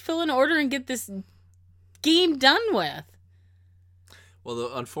want to just fill an order and get this game done with? Well,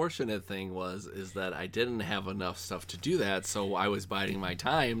 the unfortunate thing is that I didn't have enough stuff to do that, so I was biding my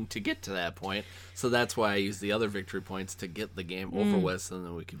time to get to that point. So that's why I used the other victory points to get the game over with, and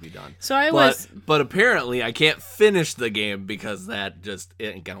then we could be done. So But apparently, I can't finish the game because that just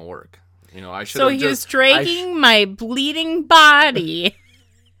ain't gonna work. You know, I should. So he was dragging my bleeding body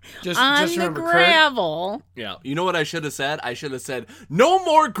on the remember, gravel. Yeah. You know what I should have said? I should have said, "No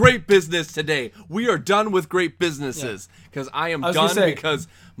more great business today. We are done with great businesses." Because I am done because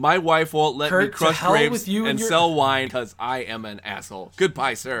my wife won't let me crush grapes and sell wine because I am an asshole.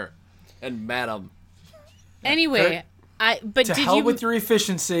 Goodbye, sir and madam. Anyway, Kurt, to hell with your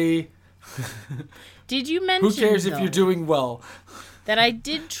efficiency. Did you mention? Who cares if you're doing well? That I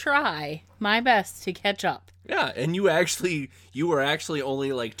did try my best to catch up. Yeah, and you were actually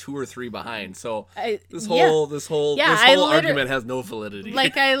only like 2 or 3 behind. So this whole argument has no validity.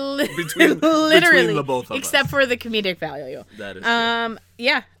 Like between the both of except us. For the comedic value. That is true.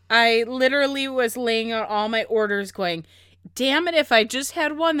 Yeah, I literally was laying out all my orders, going, "Damn it! If I just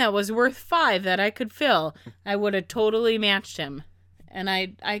had one that was worth 5 that I could fill, I would have totally matched him." And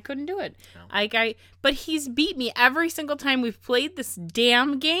I couldn't do it. No. But he's beat me every single time we've played this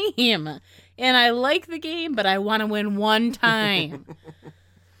damn game. And I like the game, but I want to win one time.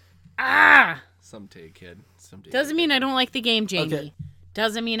 Someday, kid. Someday. Doesn't mean I don't like the game, Jamie. Okay.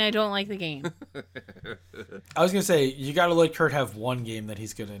 Doesn't mean I don't like the game. I was going to say, you got to let Kurt have one game that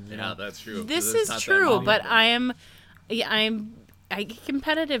he's good in. You know? That's true. This is true, but I'm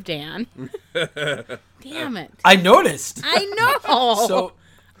competitive, Dan. Damn it. I noticed. I know.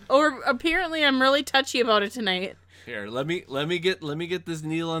 Or apparently I'm really touchy about it tonight. Here, let me get this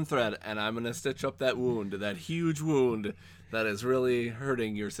needle and thread, and I'm gonna stitch up that wound, that huge wound that is really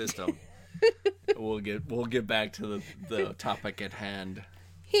hurting your system. We'll get back to the topic at hand.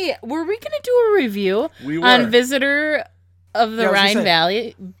 Hey, were we gonna do a review on Visitor of the Rhine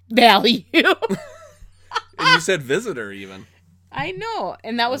Valley? And you said Visitor even. I know,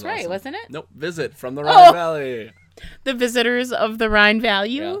 and that was right, awesome. Wasn't it? Nope, Visit from the Rhine Valley. The Visitors of the Rhine Valley?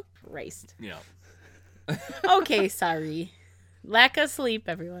 Yeah. Christ. Yeah. Okay, sorry. Lack of sleep,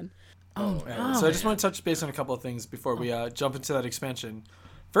 everyone. So I just want to touch base on a couple of things before we jump into that expansion.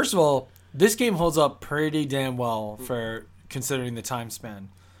 First of all, this game holds up pretty damn well for considering the time span.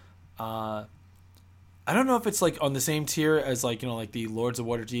 I don't know if it's like on the same tier as like, you know, like the Lords of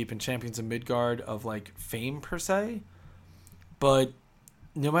Waterdeep and Champions of Midgard of like fame per se. But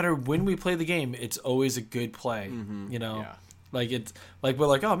no matter when we play the game, it's always a good play. You know, like it's like we're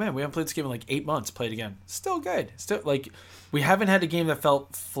like, oh man, we haven't played this game in like 8 months. Play it again, still good. Still like we haven't had a game that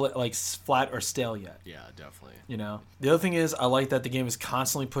felt flat or stale yet. Yeah, definitely. You know, the other thing is I like that the game is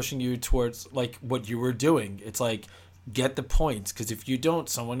constantly pushing you towards like what you were doing. It's like get the points because if you don't,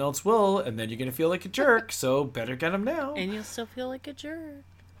 someone else will, and then you're gonna feel like a jerk. So better get them now. And you'll still feel like a jerk.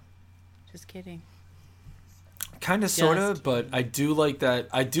 Just kidding. Kind of, sort of, but I do like that.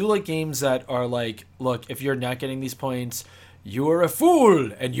 I do like games that are like, look, if you're not getting these points, you are a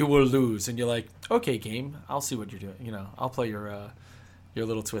fool and you will lose. And you're like, okay, game, I'll see what you're doing. You know, I'll play your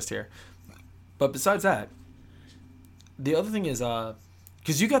little twist here. But besides that, the other thing is,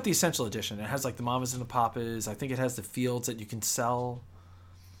 because you got the Essential Edition. It has like the Mamas and the Papas. I think it has the fields that you can sell.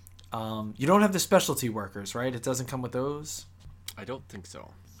 You don't have the specialty workers, right? It doesn't come with those? I don't think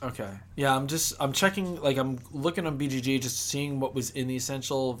so. Okay. Yeah, I'm checking, like, I'm looking on BGG, just seeing what was in the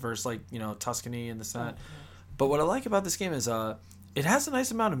Essential versus, like, you know, Tuscany and this and that. But what I like about this game is it has a nice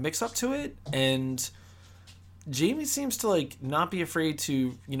amount of mix-up to it, and Jamie seems to, like, not be afraid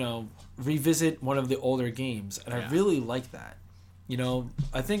to, you know, revisit one of the older games, and I really like that. You know,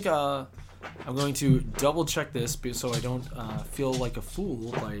 I think I'm going to double-check this so I don't feel like a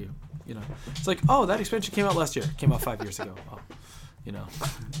fool by, you know. It's like, oh, that expansion came out last year. It came out 5 years ago. Oh. You know,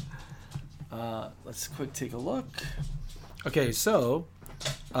 let's quick take a look. Okay, so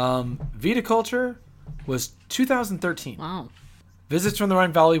Viticulture was 2013. Wow. Visits from the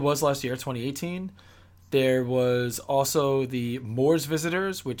Rhine Valley was last year, 2018. There was also the Moore's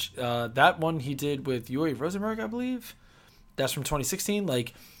Visitors, which that one he did with Yuri Rosenberg, I believe. That's from 2016.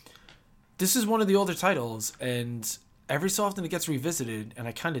 Like, this is one of the older titles, and every so often it gets revisited, and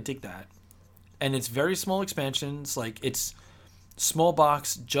I kind of dig that. And it's very small expansions. Like, it's small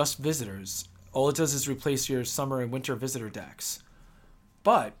box, just visitors. All it does is replace your summer and winter visitor decks.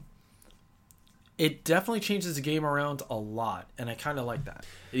 But it definitely changes the game around a lot, and I kind of like that.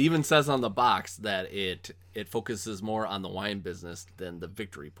 It even says on the box that it focuses more on the wine business than the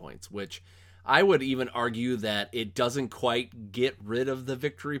victory points, which I would even argue that it doesn't quite get rid of the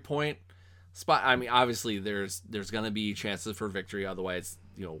victory point spot. I mean, obviously there's going to be chances for victory, otherwise,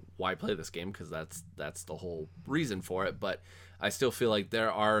 why play this game? Because that's the whole reason for it. But I still feel like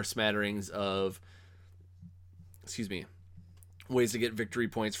there are smatterings of, ways to get victory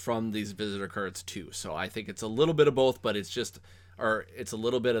points from these visitor cards too. So I think it's a little bit of both, but it's a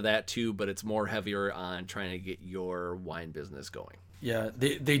little bit of that too, but it's more heavier on trying to get your wine business going. Yeah,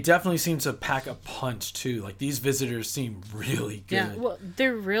 they definitely seem to pack a punch too. Like, these visitors seem really good. Yeah, well,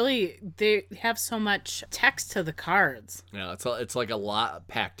 they have so much text to the cards. Yeah, it's like a lot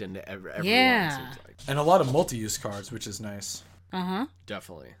packed into every one, Yeah. it seems like. And a lot of multi-use cards, which is nice. Uh-huh.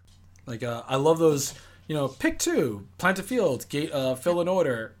 Definitely. Like, I love those, pick 2, plant a field, fill an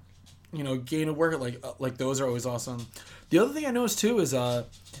order, gain a worker. Like those are always awesome. The other thing I noticed too is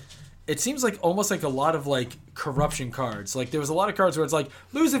it seems like almost like a lot of like corruption cards. Like, there was a lot of cards where it's like,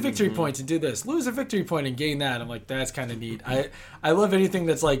 lose a victory point and do this, lose a victory point and gain that. I'm like, that's kind of neat. I love anything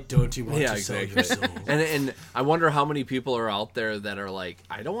that's like, don't you want to sell your soul? And I wonder how many people are out there that are like,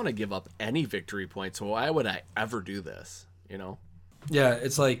 I don't want to give up any victory points, so why would I ever do this? Yeah,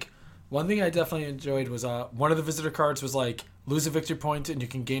 it's like, one thing I definitely enjoyed was one of the visitor cards was like, lose a victory point and you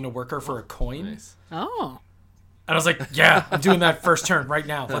can gain a worker for a coin. Nice. Oh. And I was like, yeah, I'm doing that first turn right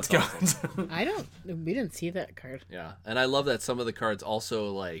now. Let's go. We didn't see that card. Yeah, and I love that some of the cards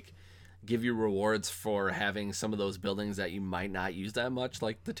also like give you rewards for having some of those buildings that you might not use that much,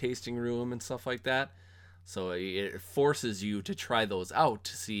 like the tasting room and stuff like that. So it forces you to try those out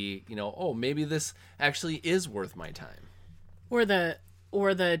to see, maybe this actually is worth my time. Or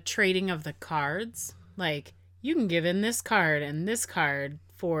the trading of the cards. Like, you can give in this card and this card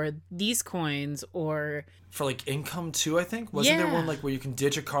for these coins, or for like income too, I think. Wasn't there one like where you can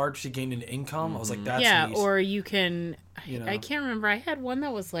ditch a card to gain an income? I was like, that's neat. Or you can I can't remember. I had one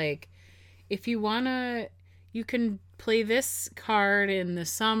that was like, if you wanna, you can play this card in the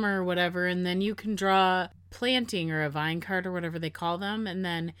summer or whatever, and then you can draw planting or a vine card or whatever they call them, and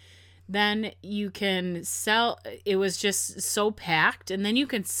then you can sell. It was just so packed, and then you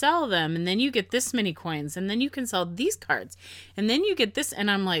can sell them, and then you get this many coins, and then you can sell these cards, and then you get this.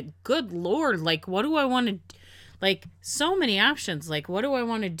 And I'm like, good Lord, like, what do I want to, like, so many options, like, what do I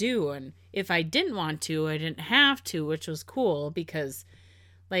want to do? And if I didn't want to, I didn't have to, which was cool, because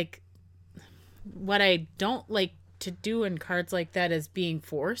like, what I don't like to do in cards like that is being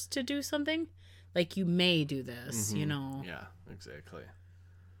forced to do something. Like, you may do this, Yeah, exactly.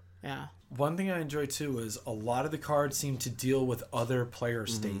 Yeah. One thing I enjoy too is a lot of the cards seem to deal with other player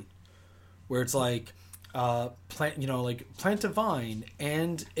state, where it's like, plant a vine,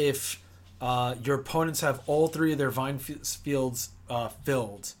 and if your opponents have all 3 of their vine fields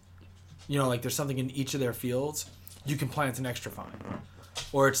filled, like there's something in each of their fields, you can plant an extra vine.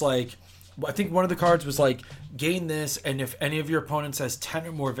 Or it's like, I think one of the cards was like, gain this, and if any of your opponents has 10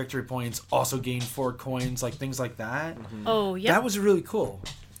 or more victory points, also gain 4 coins, like things like that. Oh, yeah. That was really cool.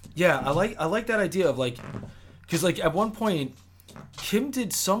 Yeah, I like that idea of like, because like at one point, Kim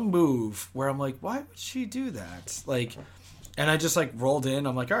did some move where I'm like, why would she do that? Like, and I just like rolled in.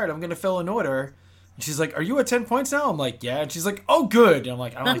 I'm like, all right, I'm gonna fill an order. And she's like, are you at 10 points now? I'm like, yeah. And she's like, oh, good. And I'm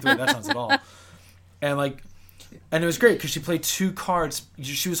like, I don't like the way that sounds at all. And it was great because she played 2 cards.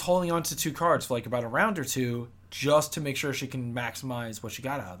 She was holding on to 2 cards for like about a round or 2 just to make sure she can maximize what she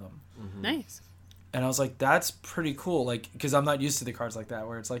got out of them. Nice. And I was like, that's pretty cool. Like, because I'm not used to the cards like that,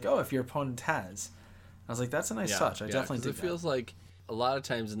 where it's like, oh, if your opponent has. I was like, that's a nice touch. I definitely did that. It feels like a lot of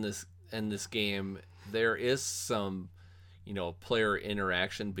times in this game, there is some, player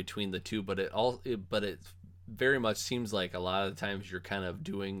interaction between the two, but it very much seems like a lot of the times you're kind of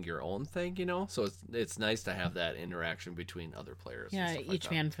doing your own thing, So it's nice to have that interaction between other players. Yeah, and stuff each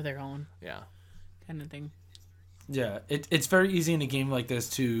like man for their own. Yeah. Kind of thing. Yeah, it's very easy in a game like this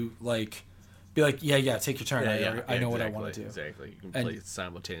to like be like, yeah, take your turn. I know what I want to do. Exactly. You can play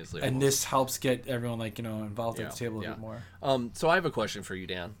simultaneously. And almost. This helps get everyone like, involved at the table a bit more. So I have a question for you,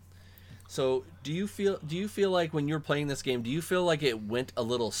 Dan. So do you feel like when you're playing this game, do you feel like it went a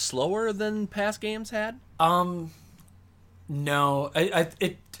little slower than past games had? No,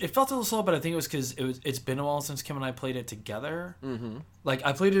 it felt a little slow, but I think it was because it's been a while since Kim and I played it together. Mm-hmm. Like,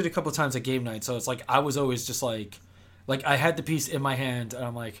 I played it a couple of times at game night, so it's like I was always just like I had the piece in my hand, and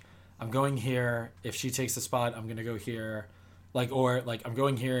I'm like, I'm going here. If she takes the spot, I'm gonna go here. Or I'm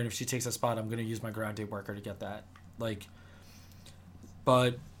going here, and if she takes a spot, I'm gonna use my ground day worker to get that.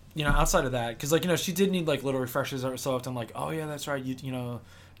 But outside of that, because she did need like little refreshers every so often. Like, oh yeah, that's right.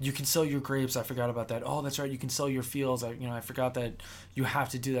 You can sell your grapes. I forgot about that. Oh, that's right. You can sell your fields. I forgot that you have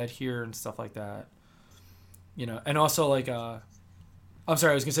to do that here and stuff like that. And also like I'm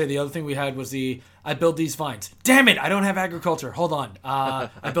sorry, I was gonna say the other thing we had was I build these vines. Damn it, I don't have agriculture. Hold on, I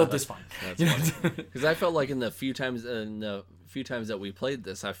built this vine. Because I felt like in the few times that we played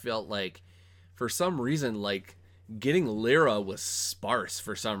this, I felt like for some reason like getting lira was sparse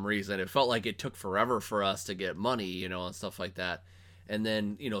for some reason. It felt like it took forever for us to get money, and stuff like that. And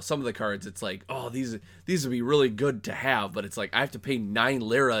then, some of the cards, it's like, oh, these would be really good to have, but it's like I have to pay 9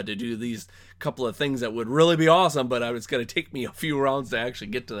 lira to do these couple of things that would really be awesome, but it's going to take me a few rounds to actually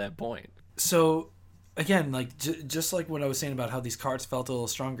get to that point. So, again, like just like what I was saying about how these cards felt a little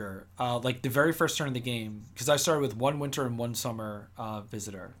stronger, like the very first turn of the game, because I started with 1 winter and 1 summer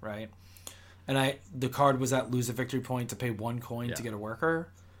visitor, right? And the card was that lose a victory point to pay 1 coin to get a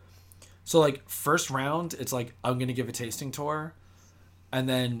worker. So, like, first round, it's like, I'm going to give a tasting tour. And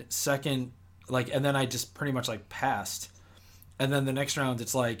then second, and then I just pretty much like passed. And then the next round,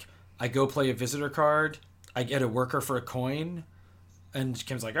 it's like I go play a visitor card, I get a worker for a coin, and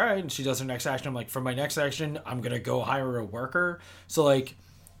Kim's like, all right, and she does her next action. I'm like, for my next action, I'm gonna go hire a worker. So right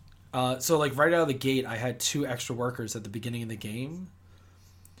out of the gate, I had 2 extra workers at the beginning of the game.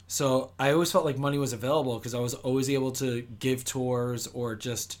 So I always felt like money was available because I was always able to give tours or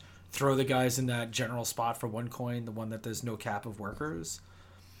just throw the guys in that general spot for 1 coin, the one that there's no cap of workers.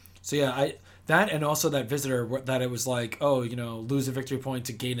 So yeah, that and also that visitor that it was like, oh, lose a victory point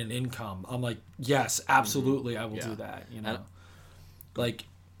to gain an income. I'm like, yes, absolutely, I will do that. Like,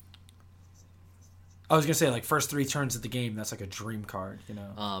 I was gonna say like first 3 turns of the game, that's like a dream card.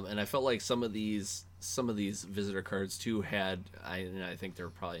 And I felt like some of these visitor cards too had, I think they're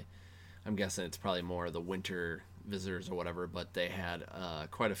probably, I'm guessing it's probably more the winter visitors or whatever, but they had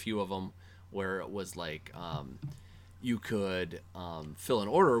quite a few of them where it was like you could fill an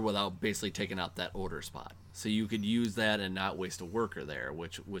order without basically taking out that order spot, so you could use that and not waste a worker there,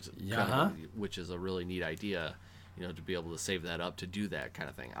 which is a really neat idea, to be able to save that up to do that kind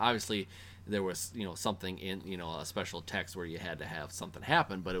of thing. Obviously there was something in a special text where you had to have something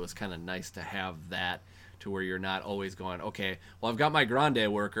happen, but it was kind of nice to have that to where you're not always going, okay, well, I've got my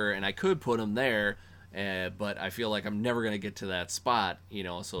grande worker and I could put him there, but I feel like I'm never going to get to that spot,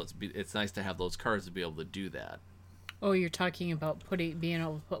 so it's nice to have those cards to be able to do that. Oh, you're talking about being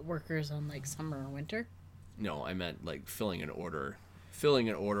able to put workers on like summer or winter? No, I meant like filling an order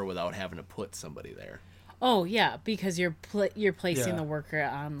without having to put somebody there. Oh yeah, because you're placing the worker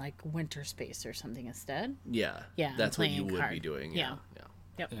on like winter space or something instead. Yeah, that's what you would be doing. Yeah.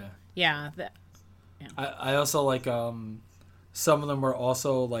 Yep. Yeah. I also like some of them were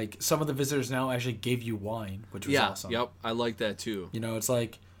also like some of the visitors now actually gave you wine, which was awesome. Yep, I like that too. It's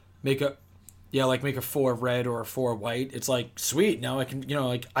like make a 4 red or a 4 white. It's like sweet. Now I can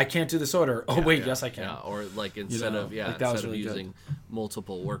I can't do this order. Oh wait, yes I can. Yeah, or like instead of really using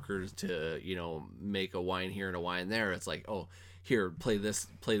multiple workers to make a wine here and a wine there, it's like, oh, here, play this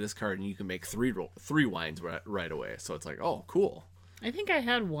card and you can make 3 wines right away. So it's like, oh, cool. I think I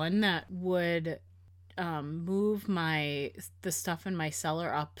had one that would move the stuff in my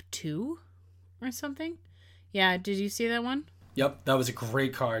cellar up 2 or something. Yeah, did you see that one? Yep, that was a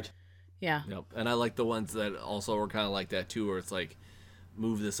great card. Yeah. Yep, and I like the ones that also were kind of like that too, where it's like,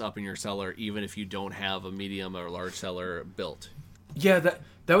 move this up in your cellar even if you don't have a medium or large cellar built. Yeah, that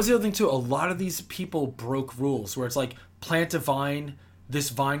was the other thing too. A lot of these people broke rules where it's like, plant a vine, this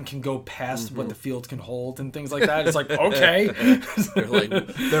vine can go past what the field can hold and things like that. It's like, okay. They're like,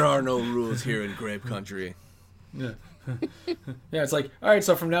 there are no rules here in grape country. Yeah. Yeah, it's like, all right,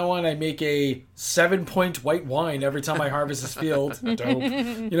 so from now on I make a 7-point white wine every time I harvest this field. Dope.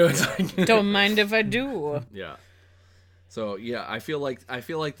 It's like don't mind if I do. Yeah. So yeah, I feel like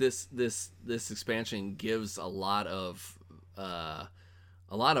this expansion gives a lot of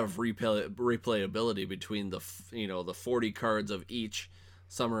replayability between the 40 cards of each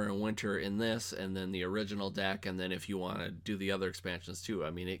summer and winter in this, and then the original deck, and then if you want to do the other expansions too.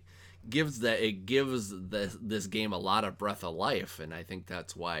 I mean, it gives this game a lot of breath of life, and I think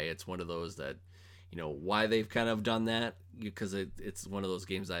that's why it's one of those that, why they've kind of done that, because it's one of those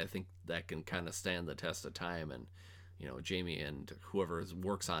games that I think that can kind of stand the test of time. And Jamie and whoever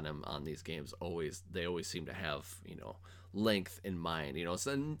works on him on these games always seem to have length in mind.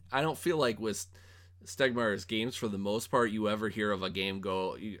 So I don't feel like with Stegmaier's games, for the most part, you ever hear of a game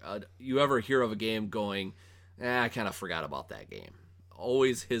going, I kind of forgot about that game.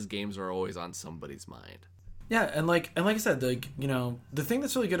 Always, his games are always on somebody's mind. Yeah, and like I said, the thing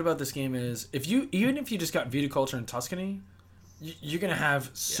that's really good about this game is even if you just got Viticulture and Tuscany, you're gonna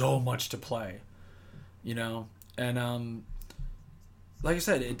have so much to play, you know. And like I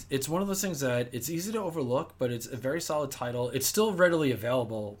said, it's one of those things that it's easy to overlook, but it's a very solid title. It's still readily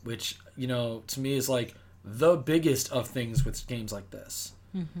available, which, you know, to me is like the biggest of things with games like this.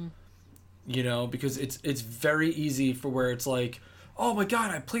 Mm-hmm. You know, because it's very easy for where it's like, oh my god,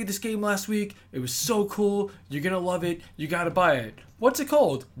 I played this game last week. It was so cool. You're gonna love it. You gotta buy it. What's it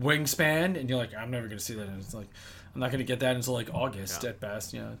called? Wingspan. And you're like, I'm never gonna see that. And it's like, I'm not gonna get that until like August at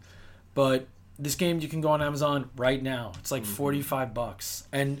best. You know, but this game you can go on Amazon right now. It's like $45.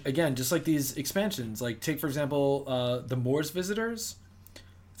 And again, just like these expansions, like take for example the Moors Visitors.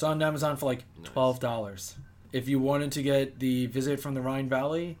 It's on Amazon for like $12. If you wanted to get the Visit from the Rhine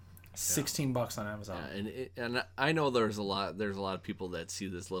Valley, $16 on Amazon. And I know there's a lot of people that see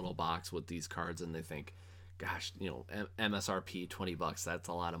this little box with these cards and they think, gosh, you know, MSRP $20, that's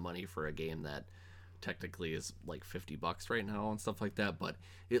a lot of money for a game that technically is like $50 right now and stuff like that, but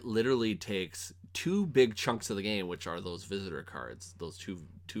it literally takes two big chunks of the game, which are those visitor cards, those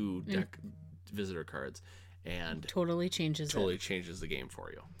two deck visitor cards, and totally changes the game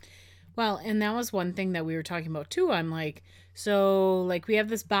for you. Well, and that was one thing that we were talking about too. I'm like, so like we have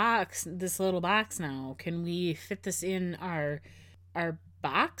this little box now. Can we fit this in our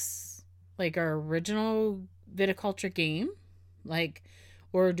box, like our original Viticulture game, like?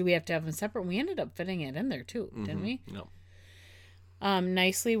 Or do we have to have them separate? We ended up fitting it in there too, didn't we? No.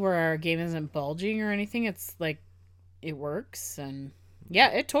 Nicely, where our game isn't bulging or anything. It's like it works, and yeah,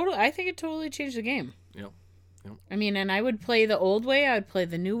 I think it totally changed the game. Yep. I mean, and I would play the old way, I would play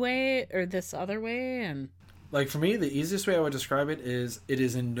the new way, or this other way, and like for me, the easiest way I would describe it is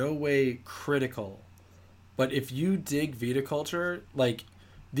in no way critical, but if you dig Viticulture, like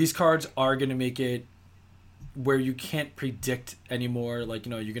these cards are gonna make it where you can't predict anymore. Like, you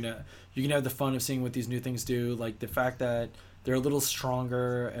know, you can have the fun of seeing what these new things do. Like the fact that they're a little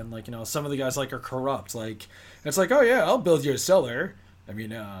stronger, and like, you know, some of the guys like are corrupt. Like it's like, oh yeah, I'll build you a cellar. I mean,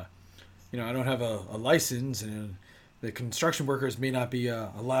 you know, I don't have a license, and the construction workers may not be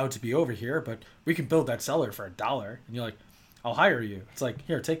allowed to be over here, but we can build that cellar for $1. And you're like, I'll hire you. It's like,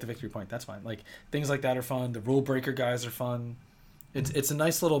 here, take the victory point. That's fine. Like things like that are fun. The rule breaker guys are fun. It's a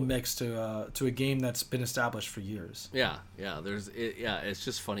nice little mix to a game that's been established for years. Yeah. It's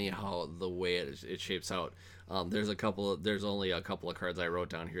just funny how the way it shapes out. There's only a couple of cards I wrote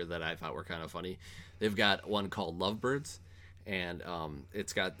down here that I thought were kind of funny. They've got one called Lovebirds, and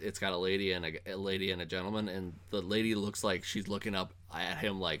it's got a lady and a gentleman, and the lady looks like she's looking up at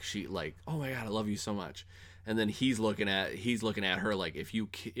him like oh my god, I love you so much, and then he's looking at her like, if you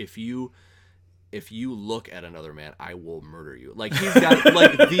look at another man, I will murder you. Like he's got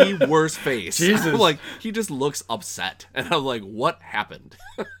like the worst face. Jesus. Like he just looks upset, and I'm like, what happened?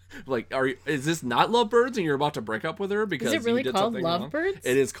 Like, is this not Lovebirds, and you're about to break up with her because is it really you did called something Lovebirds? Wrong?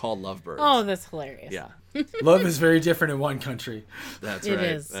 It is called Lovebirds. Oh, that's hilarious. Yeah. Love is very different in one country. That's It right.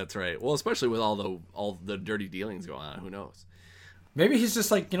 is. That's right. Well, especially with all the dirty dealings going on, who knows? Maybe he's just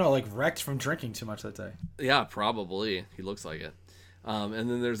like, you know, like wrecked from drinking too much that day. Yeah, probably. He looks like it. And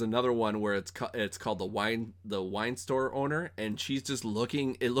then there's another one where it's called the wine store owner, and she's just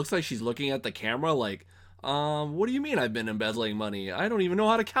looking. It looks like she's looking at the camera like, what do you mean I've been embezzling money? I don't even know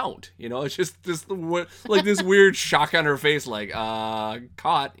how to count. You know, it's just like this weird shock on her face, like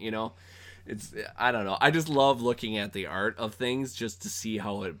caught. You know, I don't know. I just love looking at the art of things just to see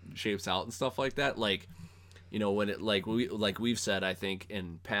how it shapes out and stuff like that. Like, you know, when it like we've said, I think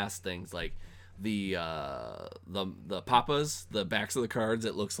in past things, like the papas, the backs of the cards,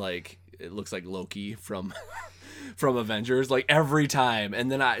 it looks like Loki from from Avengers, like every time.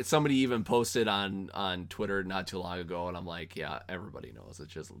 And then somebody even posted on Twitter not too long ago, and I'm like, yeah, everybody knows it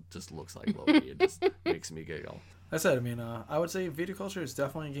just looks like Loki. It just makes me giggle. That's it. I mean, I would say Viticulture is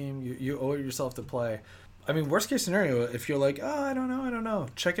definitely a game you owe it yourself to play. I mean, worst case scenario, if you're like, oh, I don't know,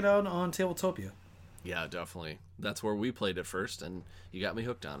 check it out on Tabletopia. Yeah, definitely. That's where we played it first, and you got me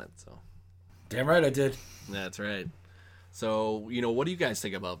hooked on it. So damn right I did. That's right. So, you know, what do you guys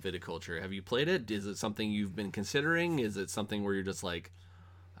think about Viticulture? Have you played it? Is it something you've been considering? Is it something where you're just like,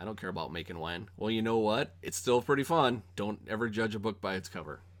 I don't care about making wine? Well, you know what? It's still pretty fun. Don't ever judge a book by its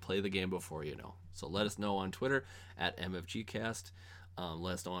cover. Play the game before you know. So let us know on Twitter at MFGcast.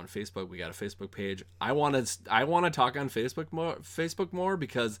 Let us know on Facebook. We got a Facebook page. I want to talk on Facebook more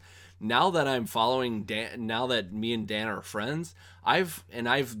because now that I'm following Dan, now that me and Dan are friends, I've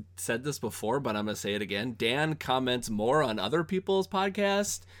said this before, but I'm gonna say it again. Dan comments more on other people's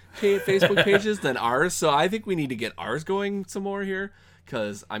podcast Facebook pages than ours, so I think we need to get ours going some more here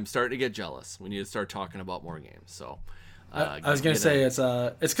because I'm starting to get jealous. We need to start talking about more games. So I was gonna say it's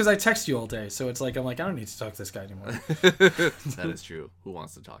because I text you all day, so it's like I'm like I don't need to talk to this guy anymore. That is true. Who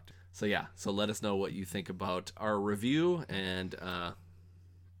wants to talk to? So yeah, so let us know what you think about our review and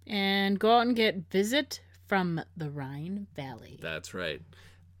go out and get Visit from the Rhine Valley. That's right.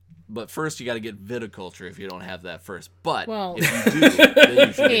 But first, you got to get viticulture if you don't have that first. But Well, if you do, then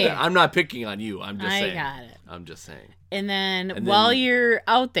you should get that. I'm not picking on you. I'm just saying. I got it. I'm just saying. And then while you're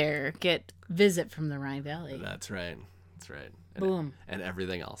out there, get Visit from the Rhine Valley. That's right. That's right. And, Boom. And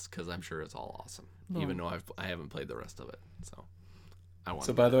everything else, because I'm sure it's all awesome. Boom. Even though I haven't played the rest of it, so I want.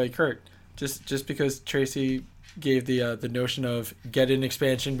 So by the way, Kurt, just because Tracy gave the notion of get an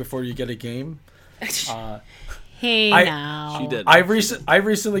expansion before you get a game. Hey, now. She did. I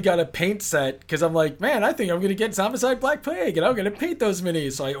recently got a paint set because I'm like, man, I think I'm going to get Zombicide Black Plague and I'm going to paint those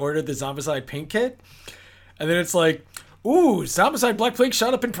minis. So I ordered the Zombicide paint kit. And then it's like, ooh, Zombicide Black Plague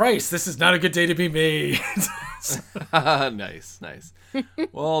shot up in price. This is not a good day to be me. Nice.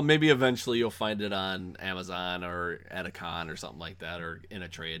 Well, maybe eventually you'll find it on Amazon or at a con or something like that, or in a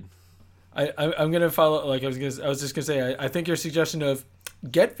trade. I'm going to follow, like I was just going to say, I think your suggestion of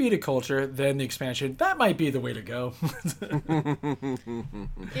get viticulture, then the expansion, that might be the way to go.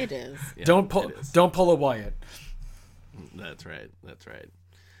 It is. Yeah, don't pull a Wyatt. That's right.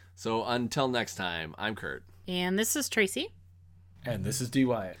 So until next time, I'm Kurt. And this is Tracy. And this is D.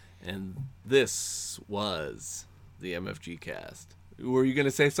 Wyatt. And this was the MFG cast. Were you going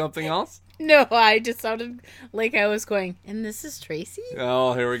to say something else? No, I just sounded like I was going, and this is Tracy?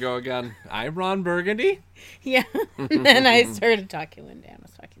 Oh, here we go again. I'm Ron Burgundy. Yeah. And then I started talking when Dan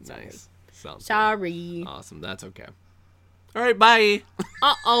was talking. Sorry. Nice. Sounds Sorry. good. Awesome. That's okay. All right, bye.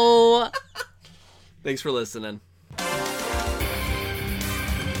 Uh-oh. Thanks for listening.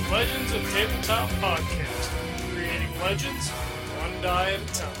 Legends of Tabletop Podcast. Creating legends one die at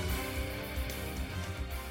a time.